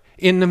present.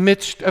 In the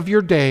midst of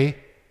your day,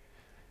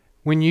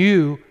 when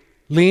you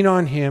lean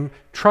on Him,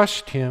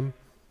 trust Him,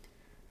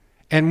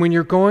 and when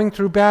you're going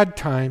through bad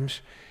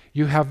times,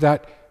 you have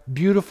that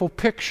beautiful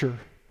picture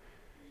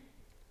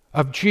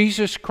of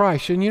Jesus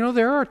Christ. And you know,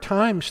 there are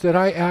times that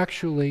I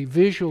actually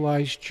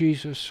visualize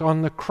Jesus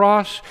on the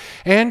cross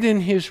and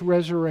in His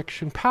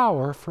resurrection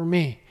power for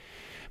me,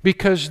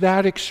 because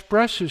that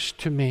expresses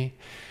to me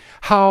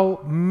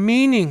how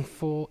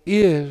meaningful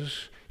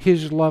is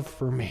His love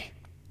for me.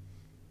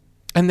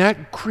 And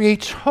that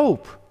creates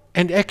hope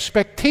and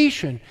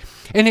expectation.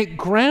 And it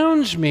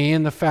grounds me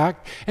in the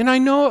fact, and I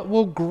know it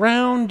will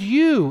ground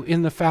you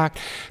in the fact,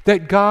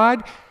 that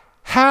God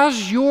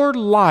has your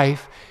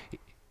life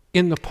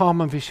in the palm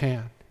of His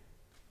hand.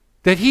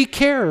 That He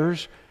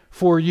cares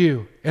for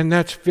you. And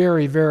that's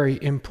very, very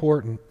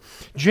important.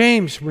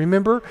 James,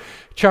 remember,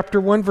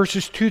 chapter 1,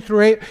 verses 2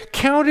 through 8.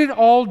 Count it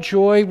all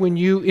joy when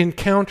you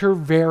encounter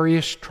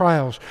various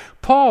trials.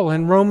 Paul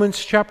in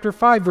Romans chapter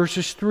 5,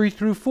 verses 3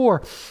 through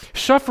 4.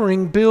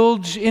 Suffering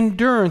builds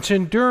endurance.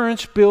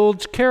 Endurance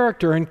builds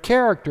character. And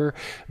character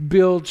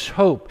builds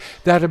hope.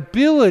 That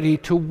ability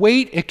to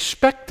wait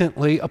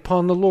expectantly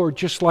upon the Lord,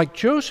 just like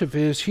Joseph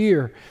is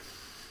here.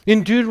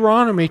 In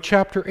Deuteronomy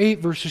chapter 8,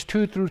 verses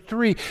 2 through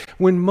 3,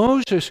 when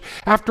Moses,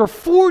 after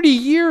 40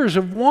 years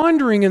of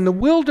wandering in the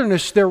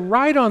wilderness, they're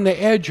right on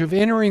the edge of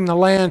entering the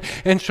land.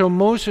 And so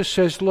Moses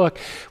says, look,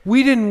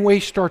 we didn't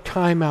waste our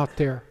time out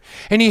there.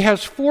 And he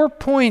has 4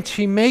 points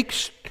he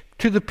makes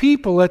to the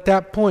people at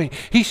that point.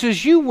 He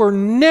says, you were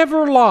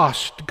never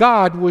lost.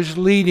 God was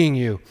leading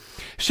you.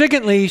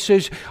 Secondly, he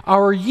says,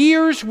 our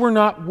years were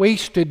not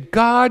wasted.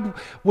 God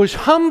was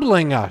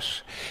humbling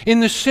us in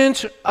the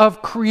sense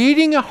of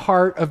creating a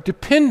heart of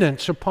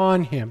dependence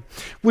upon him,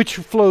 which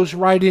flows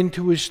right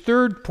into his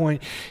third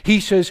point. He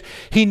says,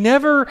 he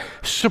never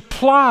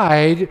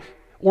supplied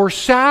or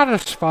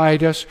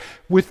satisfied us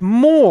with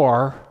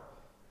more,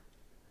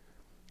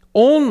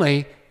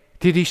 only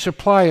did he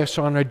supply us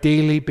on a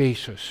daily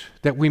basis,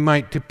 that we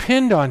might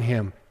depend on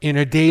him in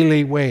a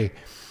daily way.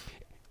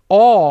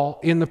 All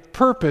in the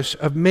purpose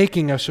of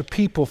making us a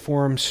people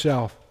for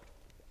himself.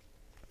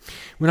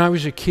 When I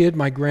was a kid,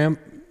 my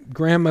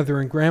grandmother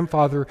and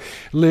grandfather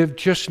lived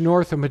just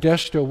north of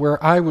Modesto,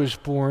 where I was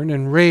born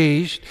and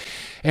raised,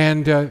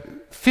 and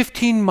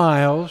 15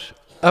 miles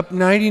up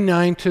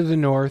 99 to the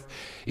north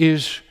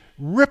is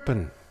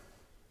Ripon.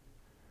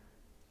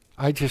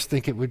 I just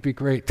think it would be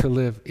great to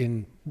live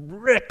in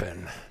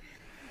Ripon.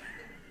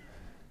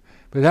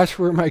 But that's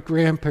where my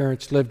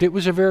grandparents lived. It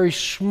was a very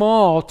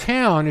small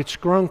town. It's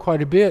grown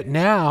quite a bit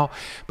now,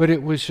 but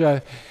it was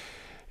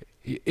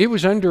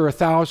under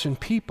 1,000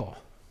 people.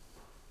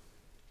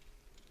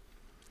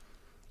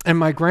 And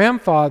my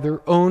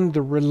grandfather owned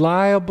the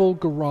Reliable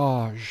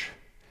Garage,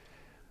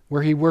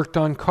 where he worked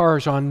on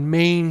cars on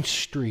Main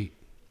Street.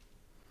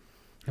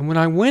 And when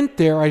I went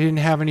there, I didn't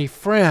have any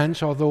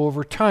friends, although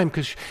over time,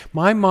 because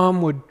my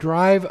mom would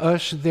drive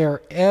us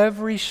there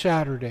every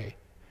Saturday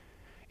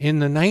in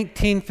the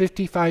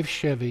 1955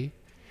 Chevy,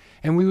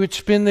 and we would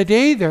spend the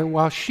day there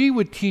while she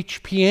would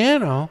teach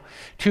piano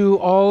to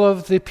all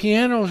of the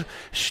piano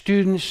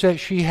students that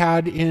she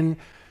had in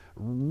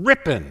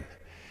Ripon.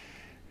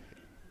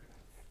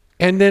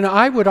 And then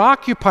I would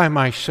occupy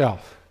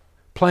myself,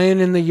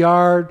 playing in the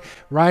yard,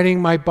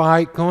 riding my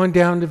bike, going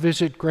down to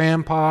visit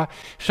Grandpa.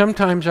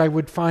 Sometimes I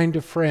would find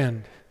a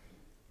friend.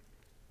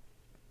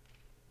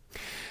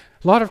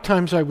 A lot of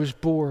times I was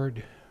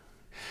bored.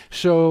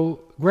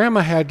 So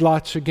Grandma had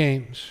lots of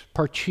games,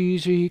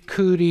 Parcheesi,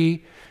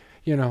 Cootie,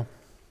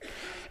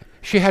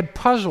 She had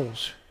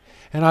puzzles,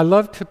 and I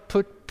loved to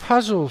put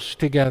puzzles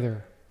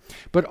together.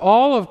 But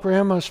all of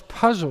Grandma's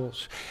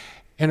puzzles,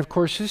 and of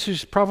course this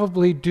is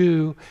probably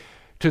due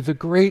to the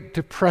Great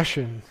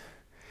Depression.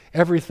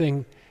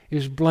 Everything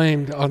is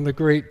blamed on the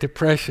Great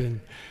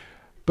Depression.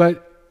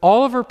 But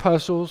all of her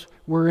puzzles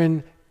were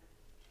in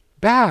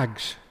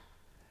bags.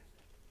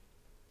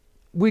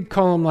 We'd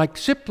call them like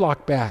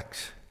Ziploc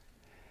bags.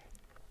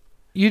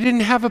 You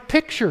didn't have a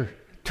picture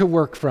to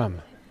work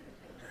from.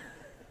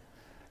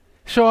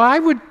 So I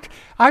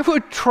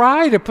would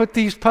try to put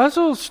these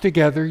puzzles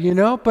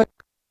together, but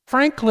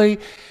frankly,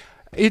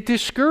 it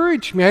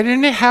discouraged me. I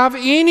didn't have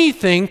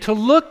anything to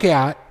look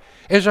at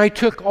as I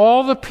took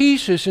all the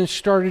pieces and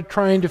started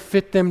trying to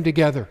fit them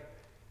together.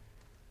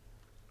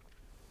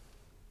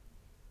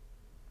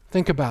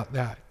 Think about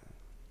that.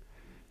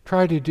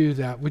 Try to do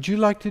that. Would you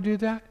like to do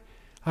that?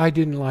 I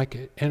didn't like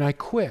it, and I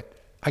quit.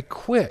 I'd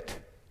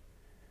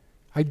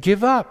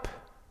give up.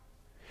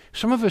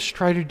 Some of us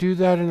try to do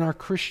that in our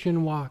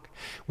Christian walk.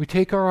 We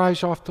take our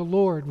eyes off the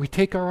Lord. We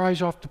take our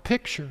eyes off the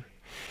picture.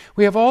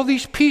 We have all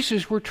these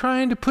pieces we're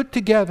trying to put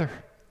together,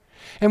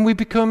 and we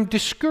become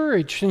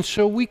discouraged, and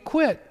so we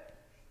quit.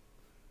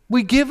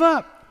 We give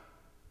up.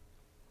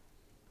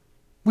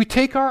 We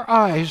take our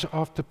eyes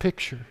off the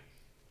picture.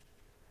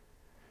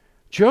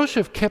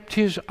 Joseph kept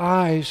his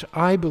eyes,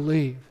 I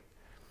believe,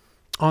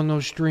 on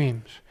those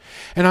dreams.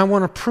 And I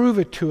want to prove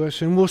it to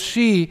us, and we'll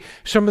see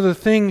some of the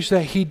things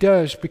that he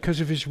does because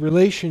of his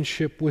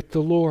relationship with the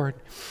Lord.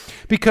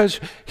 Because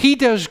he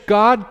does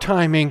God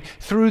timing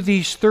through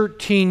these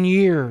 13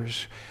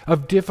 years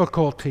of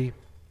difficulty.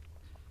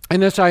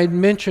 And as I had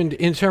mentioned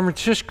in San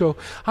Francisco,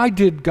 I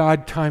did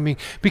God timing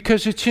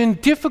because it's in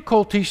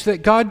difficulties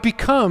that God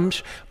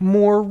becomes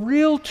more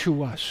real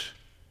to us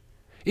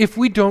if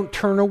we don't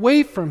turn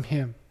away from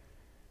him.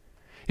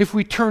 If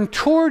we turn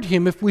toward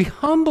him, if we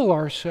humble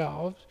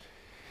ourselves,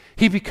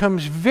 he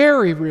becomes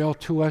very real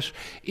to us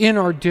in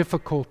our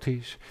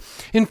difficulties.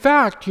 In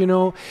fact,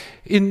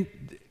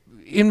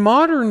 in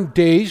modern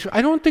days,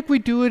 I don't think we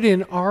do it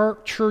in our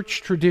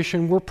church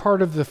tradition. We're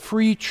part of the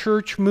free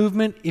church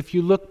movement. If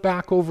you look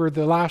back over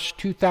the last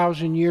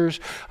 2,000 years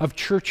of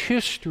church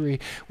history,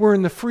 we're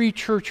in the free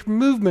church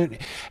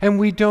movement, and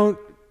we don't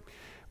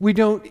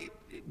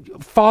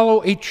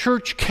follow a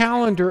church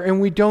calendar, and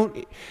we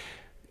don't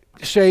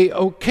say,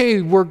 okay,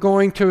 we're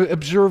going to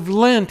observe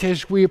Lent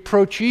as we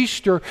approach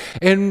Easter,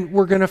 and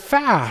we're going to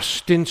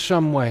fast in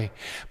some way.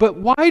 But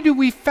why do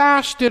we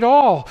fast at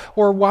all?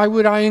 Or why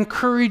would I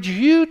encourage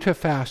you to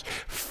fast?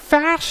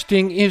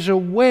 Fasting is a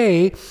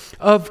way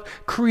of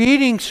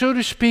creating, so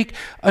to speak,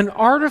 an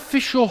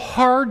artificial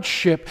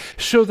hardship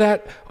so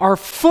that our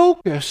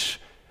focus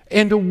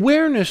and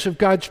awareness of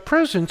God's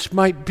presence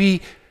might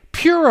be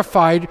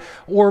purified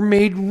or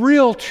made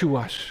real to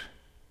us.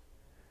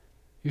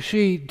 You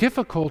see,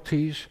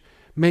 difficulties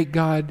make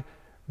God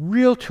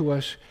real to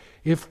us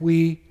if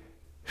we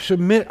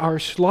submit our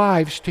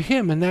lives to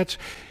Him. And that's,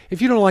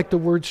 if you don't like the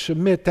word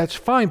submit, that's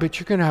fine, but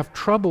you're going to have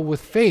trouble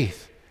with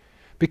faith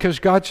because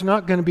God's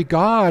not going to be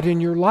God in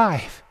your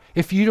life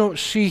if you don't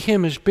see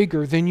Him as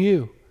bigger than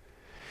you.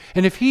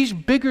 And if He's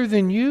bigger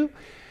than you,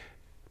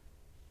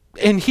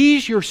 and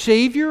He's your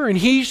Savior, and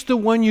He's the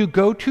one you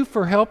go to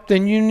for help,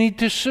 then you need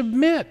to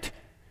submit.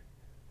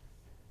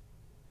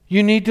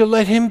 You need to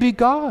let Him be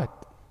God.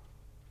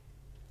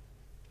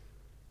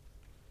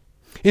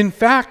 In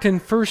fact, in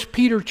 1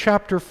 Peter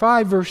chapter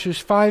 5, verses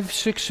 5,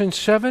 6, and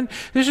 7,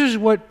 this is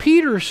what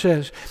Peter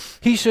says.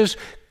 He says,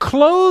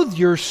 clothe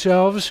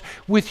yourselves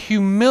with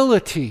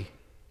humility.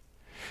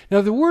 Now,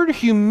 the word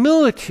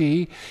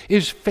humility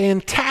is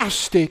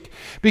fantastic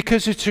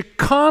because it's a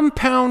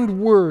compound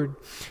word.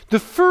 The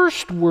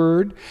first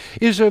word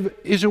is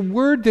a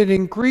word that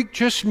in Greek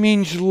just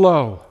means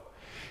low.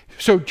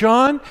 So,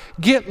 John,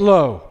 get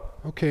low.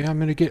 Okay, I'm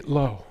going to get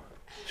low.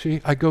 See,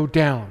 I go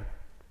down.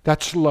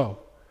 That's low.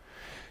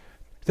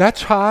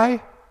 That's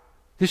high.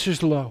 This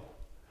is low.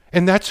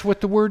 And that's what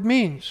the word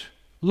means,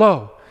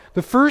 low.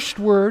 The first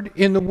word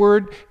in the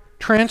word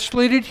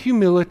translated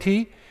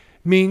humility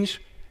means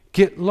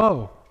get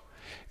low.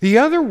 The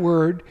other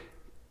word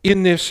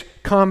in this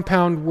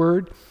compound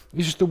word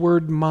is the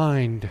word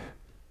mind.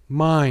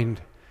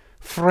 Mind.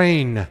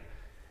 Phrein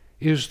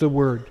is the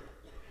word.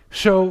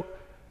 So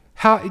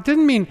it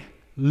doesn't mean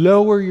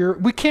lower your,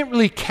 we can't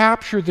really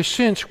capture the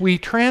sense we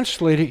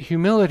translate it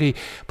humility,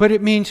 but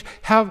it means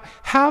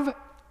have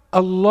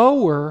a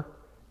lower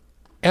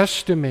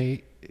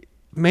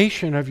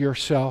estimation of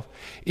yourself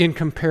in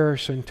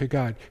comparison to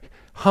God.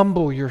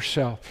 Humble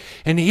yourself.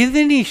 And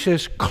then he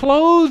says,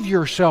 clothe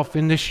yourself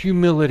in this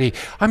humility.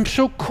 I'm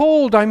so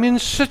cold. I'm in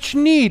such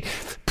need.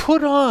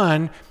 Put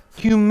on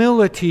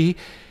humility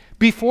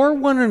before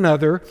one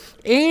another.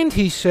 And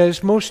he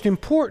says, most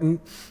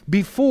important,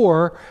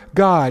 before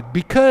God.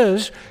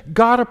 Because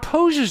God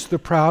opposes the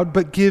proud,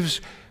 but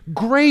gives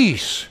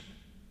grace.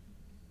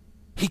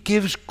 He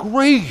gives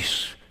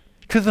grace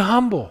to the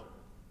humble.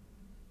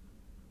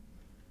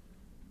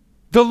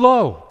 The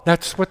low,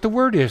 that's what the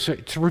word is.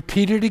 It's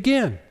repeated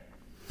again.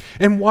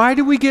 And why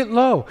do we get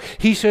low?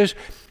 He says,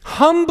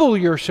 humble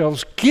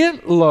yourselves,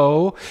 get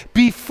low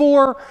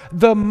before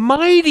the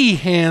mighty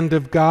hand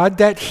of God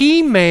that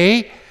He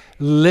may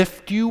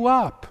lift you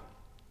up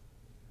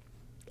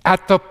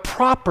at the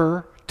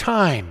proper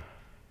time.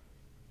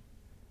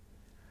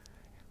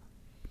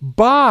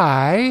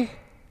 By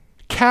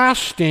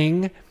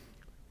casting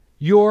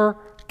your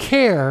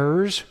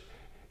cares,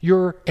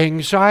 your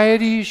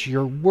anxieties,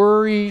 your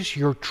worries,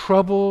 your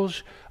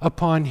troubles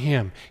upon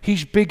Him.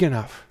 He's big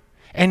enough.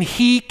 And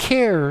He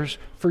cares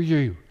for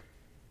you.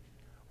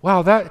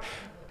 Wow,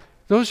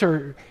 those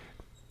are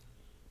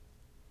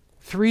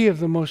three of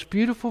the most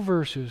beautiful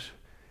verses.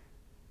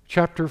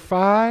 Chapter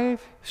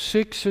 5,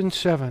 6, and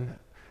 7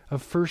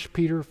 of 1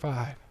 Peter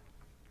 5.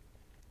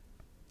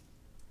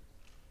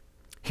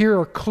 Here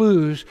are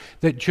clues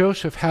that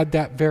Joseph had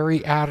that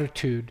very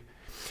attitude.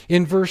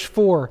 In verse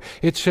 4,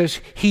 it says,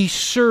 he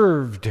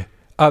served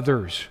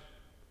others.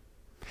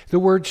 The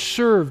word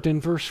served in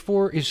verse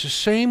 4 is the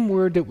same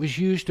word that was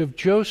used of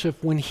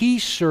Joseph when he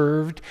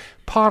served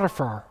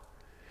Potiphar.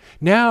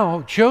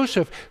 Now,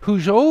 Joseph,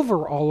 who's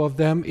over all of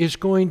them, is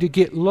going to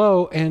get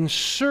low and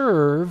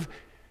serve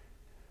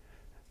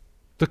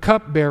the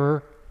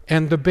cupbearer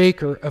and the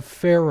baker of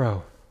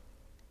Pharaoh,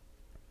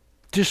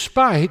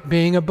 despite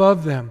being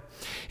above them.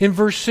 In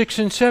verse 6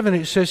 and 7,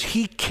 it says,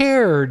 he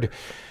cared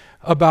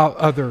about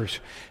others.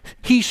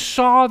 He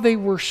saw they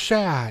were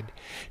sad.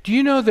 Do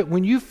you know that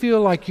when you feel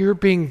like you're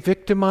being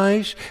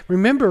victimized,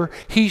 remember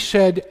he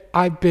said,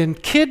 I've been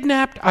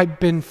kidnapped, I've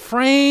been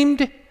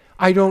framed,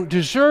 I don't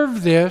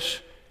deserve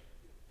this,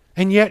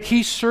 and yet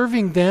he's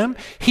serving them.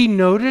 He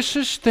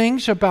notices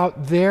things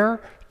about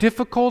their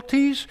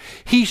difficulties.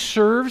 He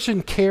serves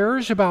and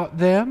cares about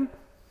them.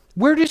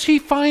 Where does he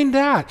find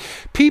that?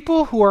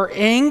 People who are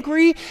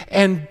angry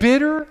and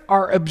bitter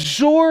are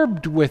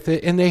absorbed with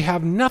it and they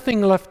have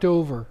nothing left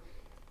over.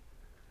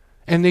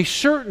 And they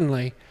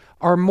certainly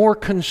are more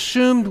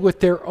consumed with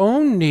their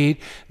own need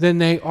than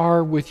they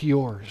are with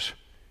yours.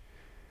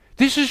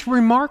 This is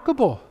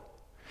remarkable.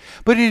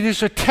 But it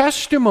is a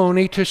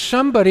testimony to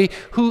somebody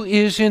who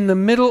is in the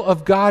middle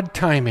of God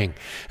timing.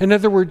 In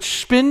other words,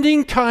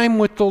 spending time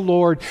with the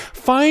Lord,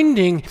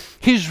 finding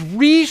His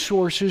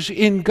resources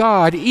in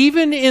God,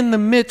 even in the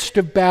midst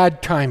of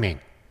bad timing.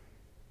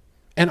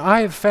 And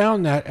I have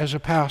found that as a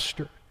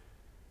pastor.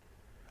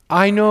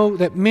 I know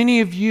that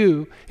many of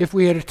you, if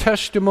we had a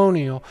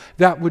testimonial,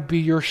 that would be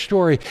your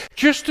story.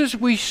 Just as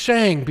we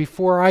sang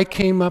before I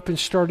came up and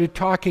started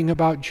talking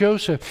about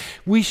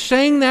Joseph, we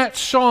sang that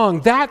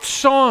song. That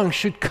song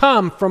should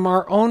come from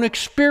our own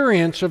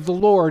experience of the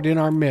Lord in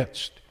our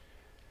midst,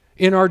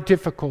 in our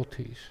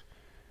difficulties.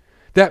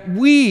 That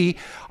we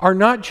are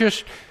not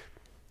just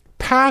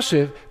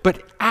passive,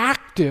 but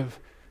active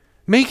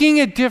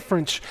making a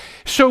difference,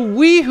 so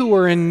we who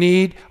are in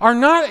need are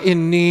not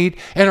in need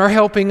and are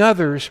helping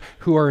others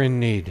who are in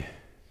need.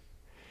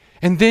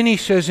 And then he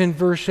says in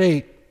verse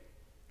 8,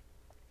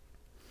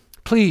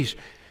 please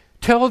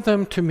tell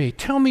them to me.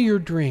 Tell me your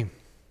dream.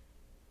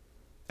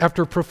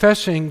 After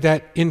professing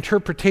that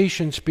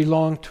interpretations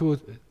belong to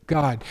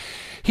God.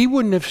 He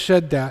wouldn't have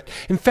said that.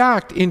 In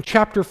fact, in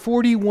chapter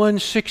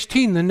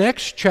 41:16, the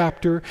next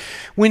chapter,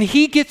 when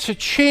he gets a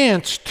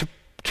chance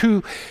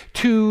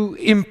to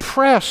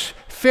impress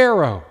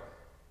Pharaoh,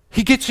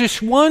 he gets this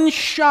one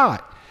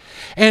shot,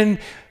 and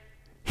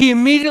he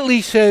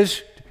immediately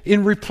says,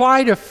 in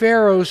reply to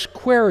Pharaoh's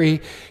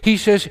query, he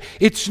says,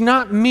 it's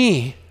not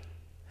me,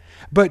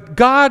 but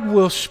God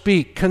will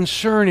speak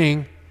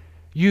concerning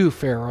you,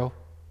 Pharaoh.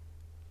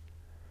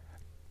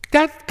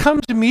 That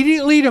comes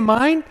immediately to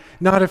mind.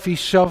 Not if he's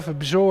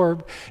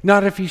self-absorbed,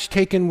 not if he's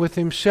taken with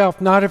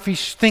himself, not if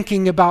he's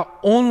thinking about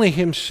only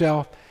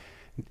himself.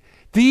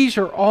 These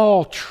are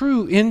all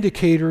true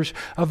indicators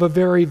of a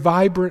very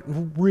vibrant,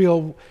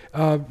 real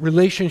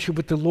relationship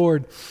with the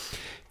Lord.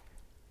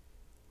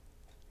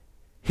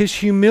 His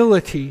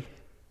humility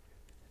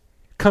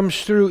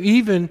comes through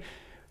even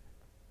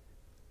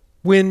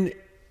when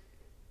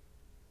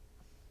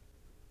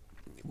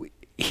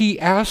he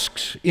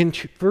asks in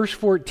verse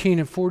 14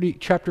 of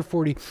chapter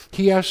 40,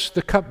 he asks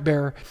the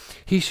cupbearer,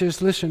 he says,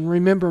 listen,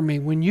 remember me,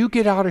 when you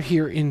get out of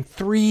here in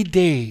 3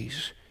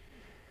 days,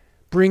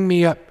 bring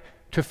me up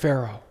to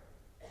Pharaoh.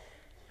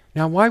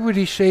 Now, why would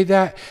he say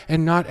that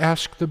and not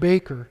ask the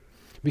baker?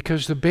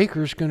 Because the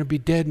baker is going to be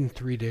dead in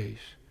 3 days.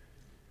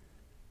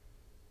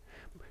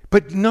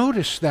 But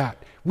notice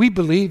that. We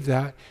believe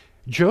that.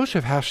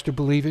 Joseph has to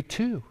believe it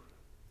too.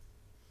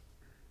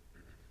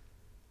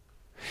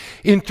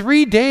 In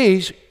 3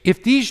 days,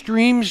 if these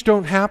dreams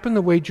don't happen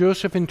the way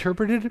Joseph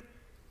interpreted it,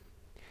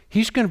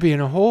 he's going to be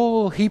in a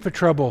whole heap of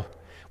trouble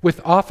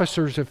with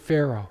officers of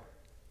Pharaoh.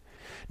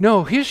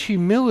 No, his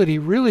humility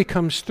really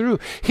comes through.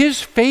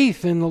 His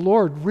faith in the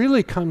Lord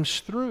really comes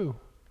through.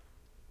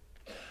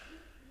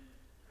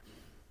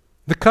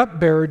 The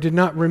cupbearer did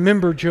not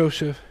remember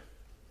Joseph.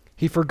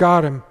 He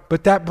forgot him,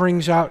 but that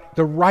brings out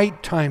the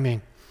right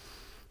timing.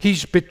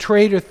 He's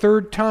betrayed a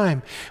third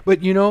time.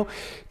 But you know,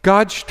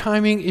 God's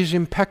timing is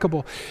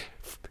impeccable.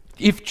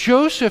 If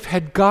Joseph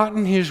had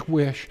gotten his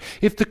wish,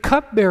 if the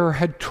cupbearer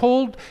had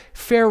told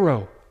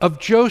Pharaoh of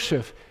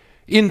Joseph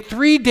in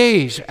 3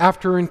 days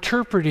after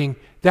interpreting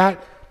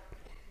that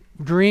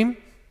dream,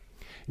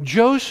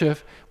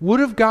 Joseph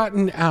would have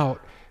gotten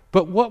out.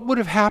 But what would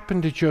have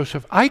happened to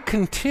Joseph? I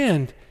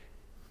contend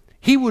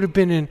he would have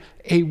been in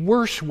a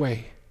worse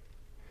way.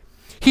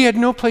 He had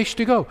no place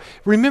to go.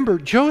 Remember,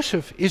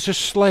 Joseph is a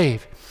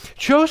slave.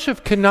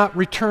 Joseph cannot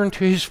return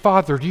to his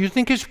father. Do you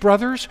think his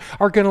brothers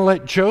are going to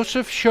let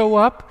Joseph show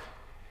up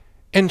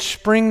and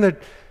spring the...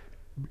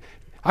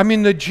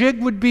 the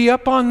jig would be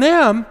up on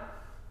them.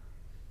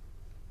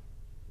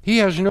 He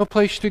has no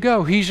place to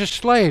go. He's a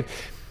slave.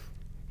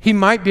 He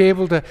might be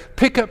able to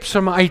pick up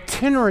some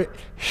itinerant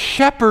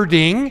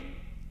shepherding.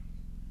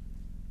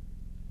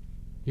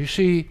 You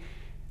see,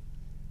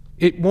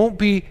 it won't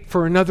be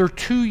for another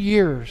 2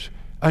 years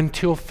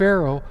until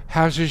Pharaoh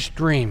has his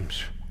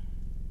dreams.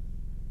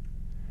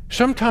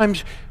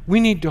 Sometimes we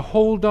need to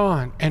hold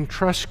on and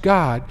trust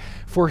God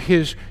for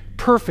his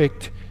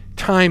perfect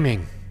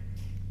timing.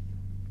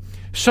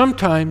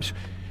 Sometimes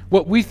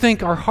what we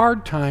think are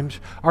hard times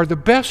are the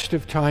best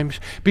of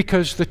times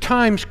because the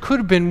times could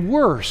have been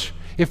worse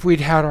if we'd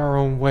had our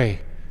own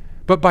way.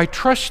 But by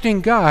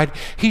trusting God,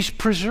 he's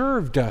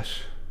preserved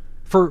us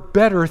for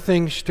better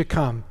things to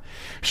come.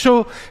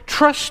 So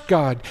trust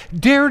God.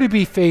 Dare to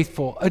be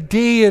faithful a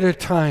day at a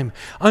time.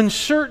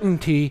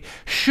 Uncertainty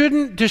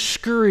shouldn't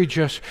discourage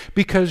us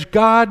because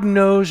God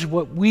knows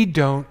what we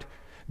don't.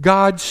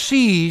 God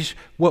sees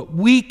what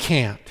we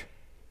can't.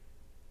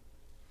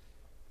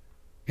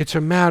 It's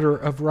a matter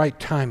of right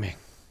timing.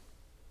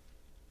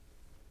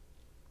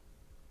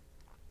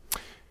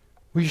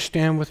 Will you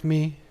stand with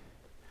me?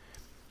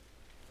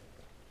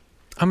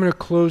 I'm going to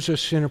close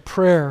us in a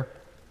prayer.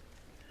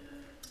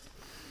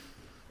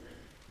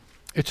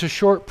 It's a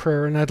short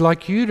prayer, and I'd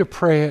like you to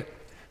pray it.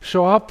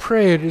 So I'll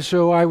pray it as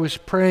though I was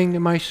praying to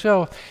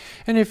myself.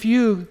 And if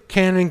you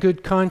can, in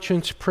good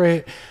conscience, pray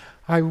it,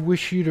 I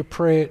wish you to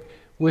pray it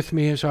with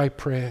me as I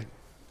pray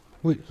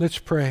it. Let's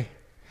pray.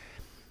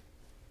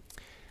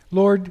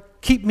 Lord,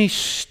 keep me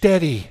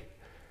steady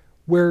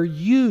where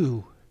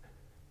you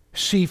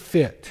see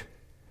fit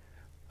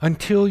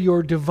until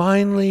your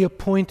divinely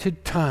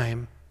appointed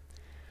time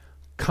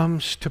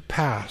comes to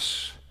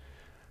pass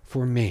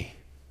for me.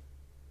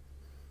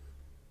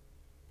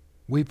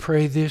 We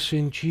pray this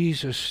in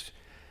Jesus'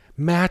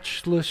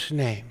 matchless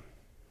name.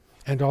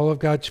 And all of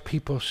God's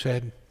people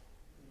said,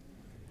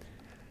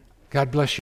 God bless you.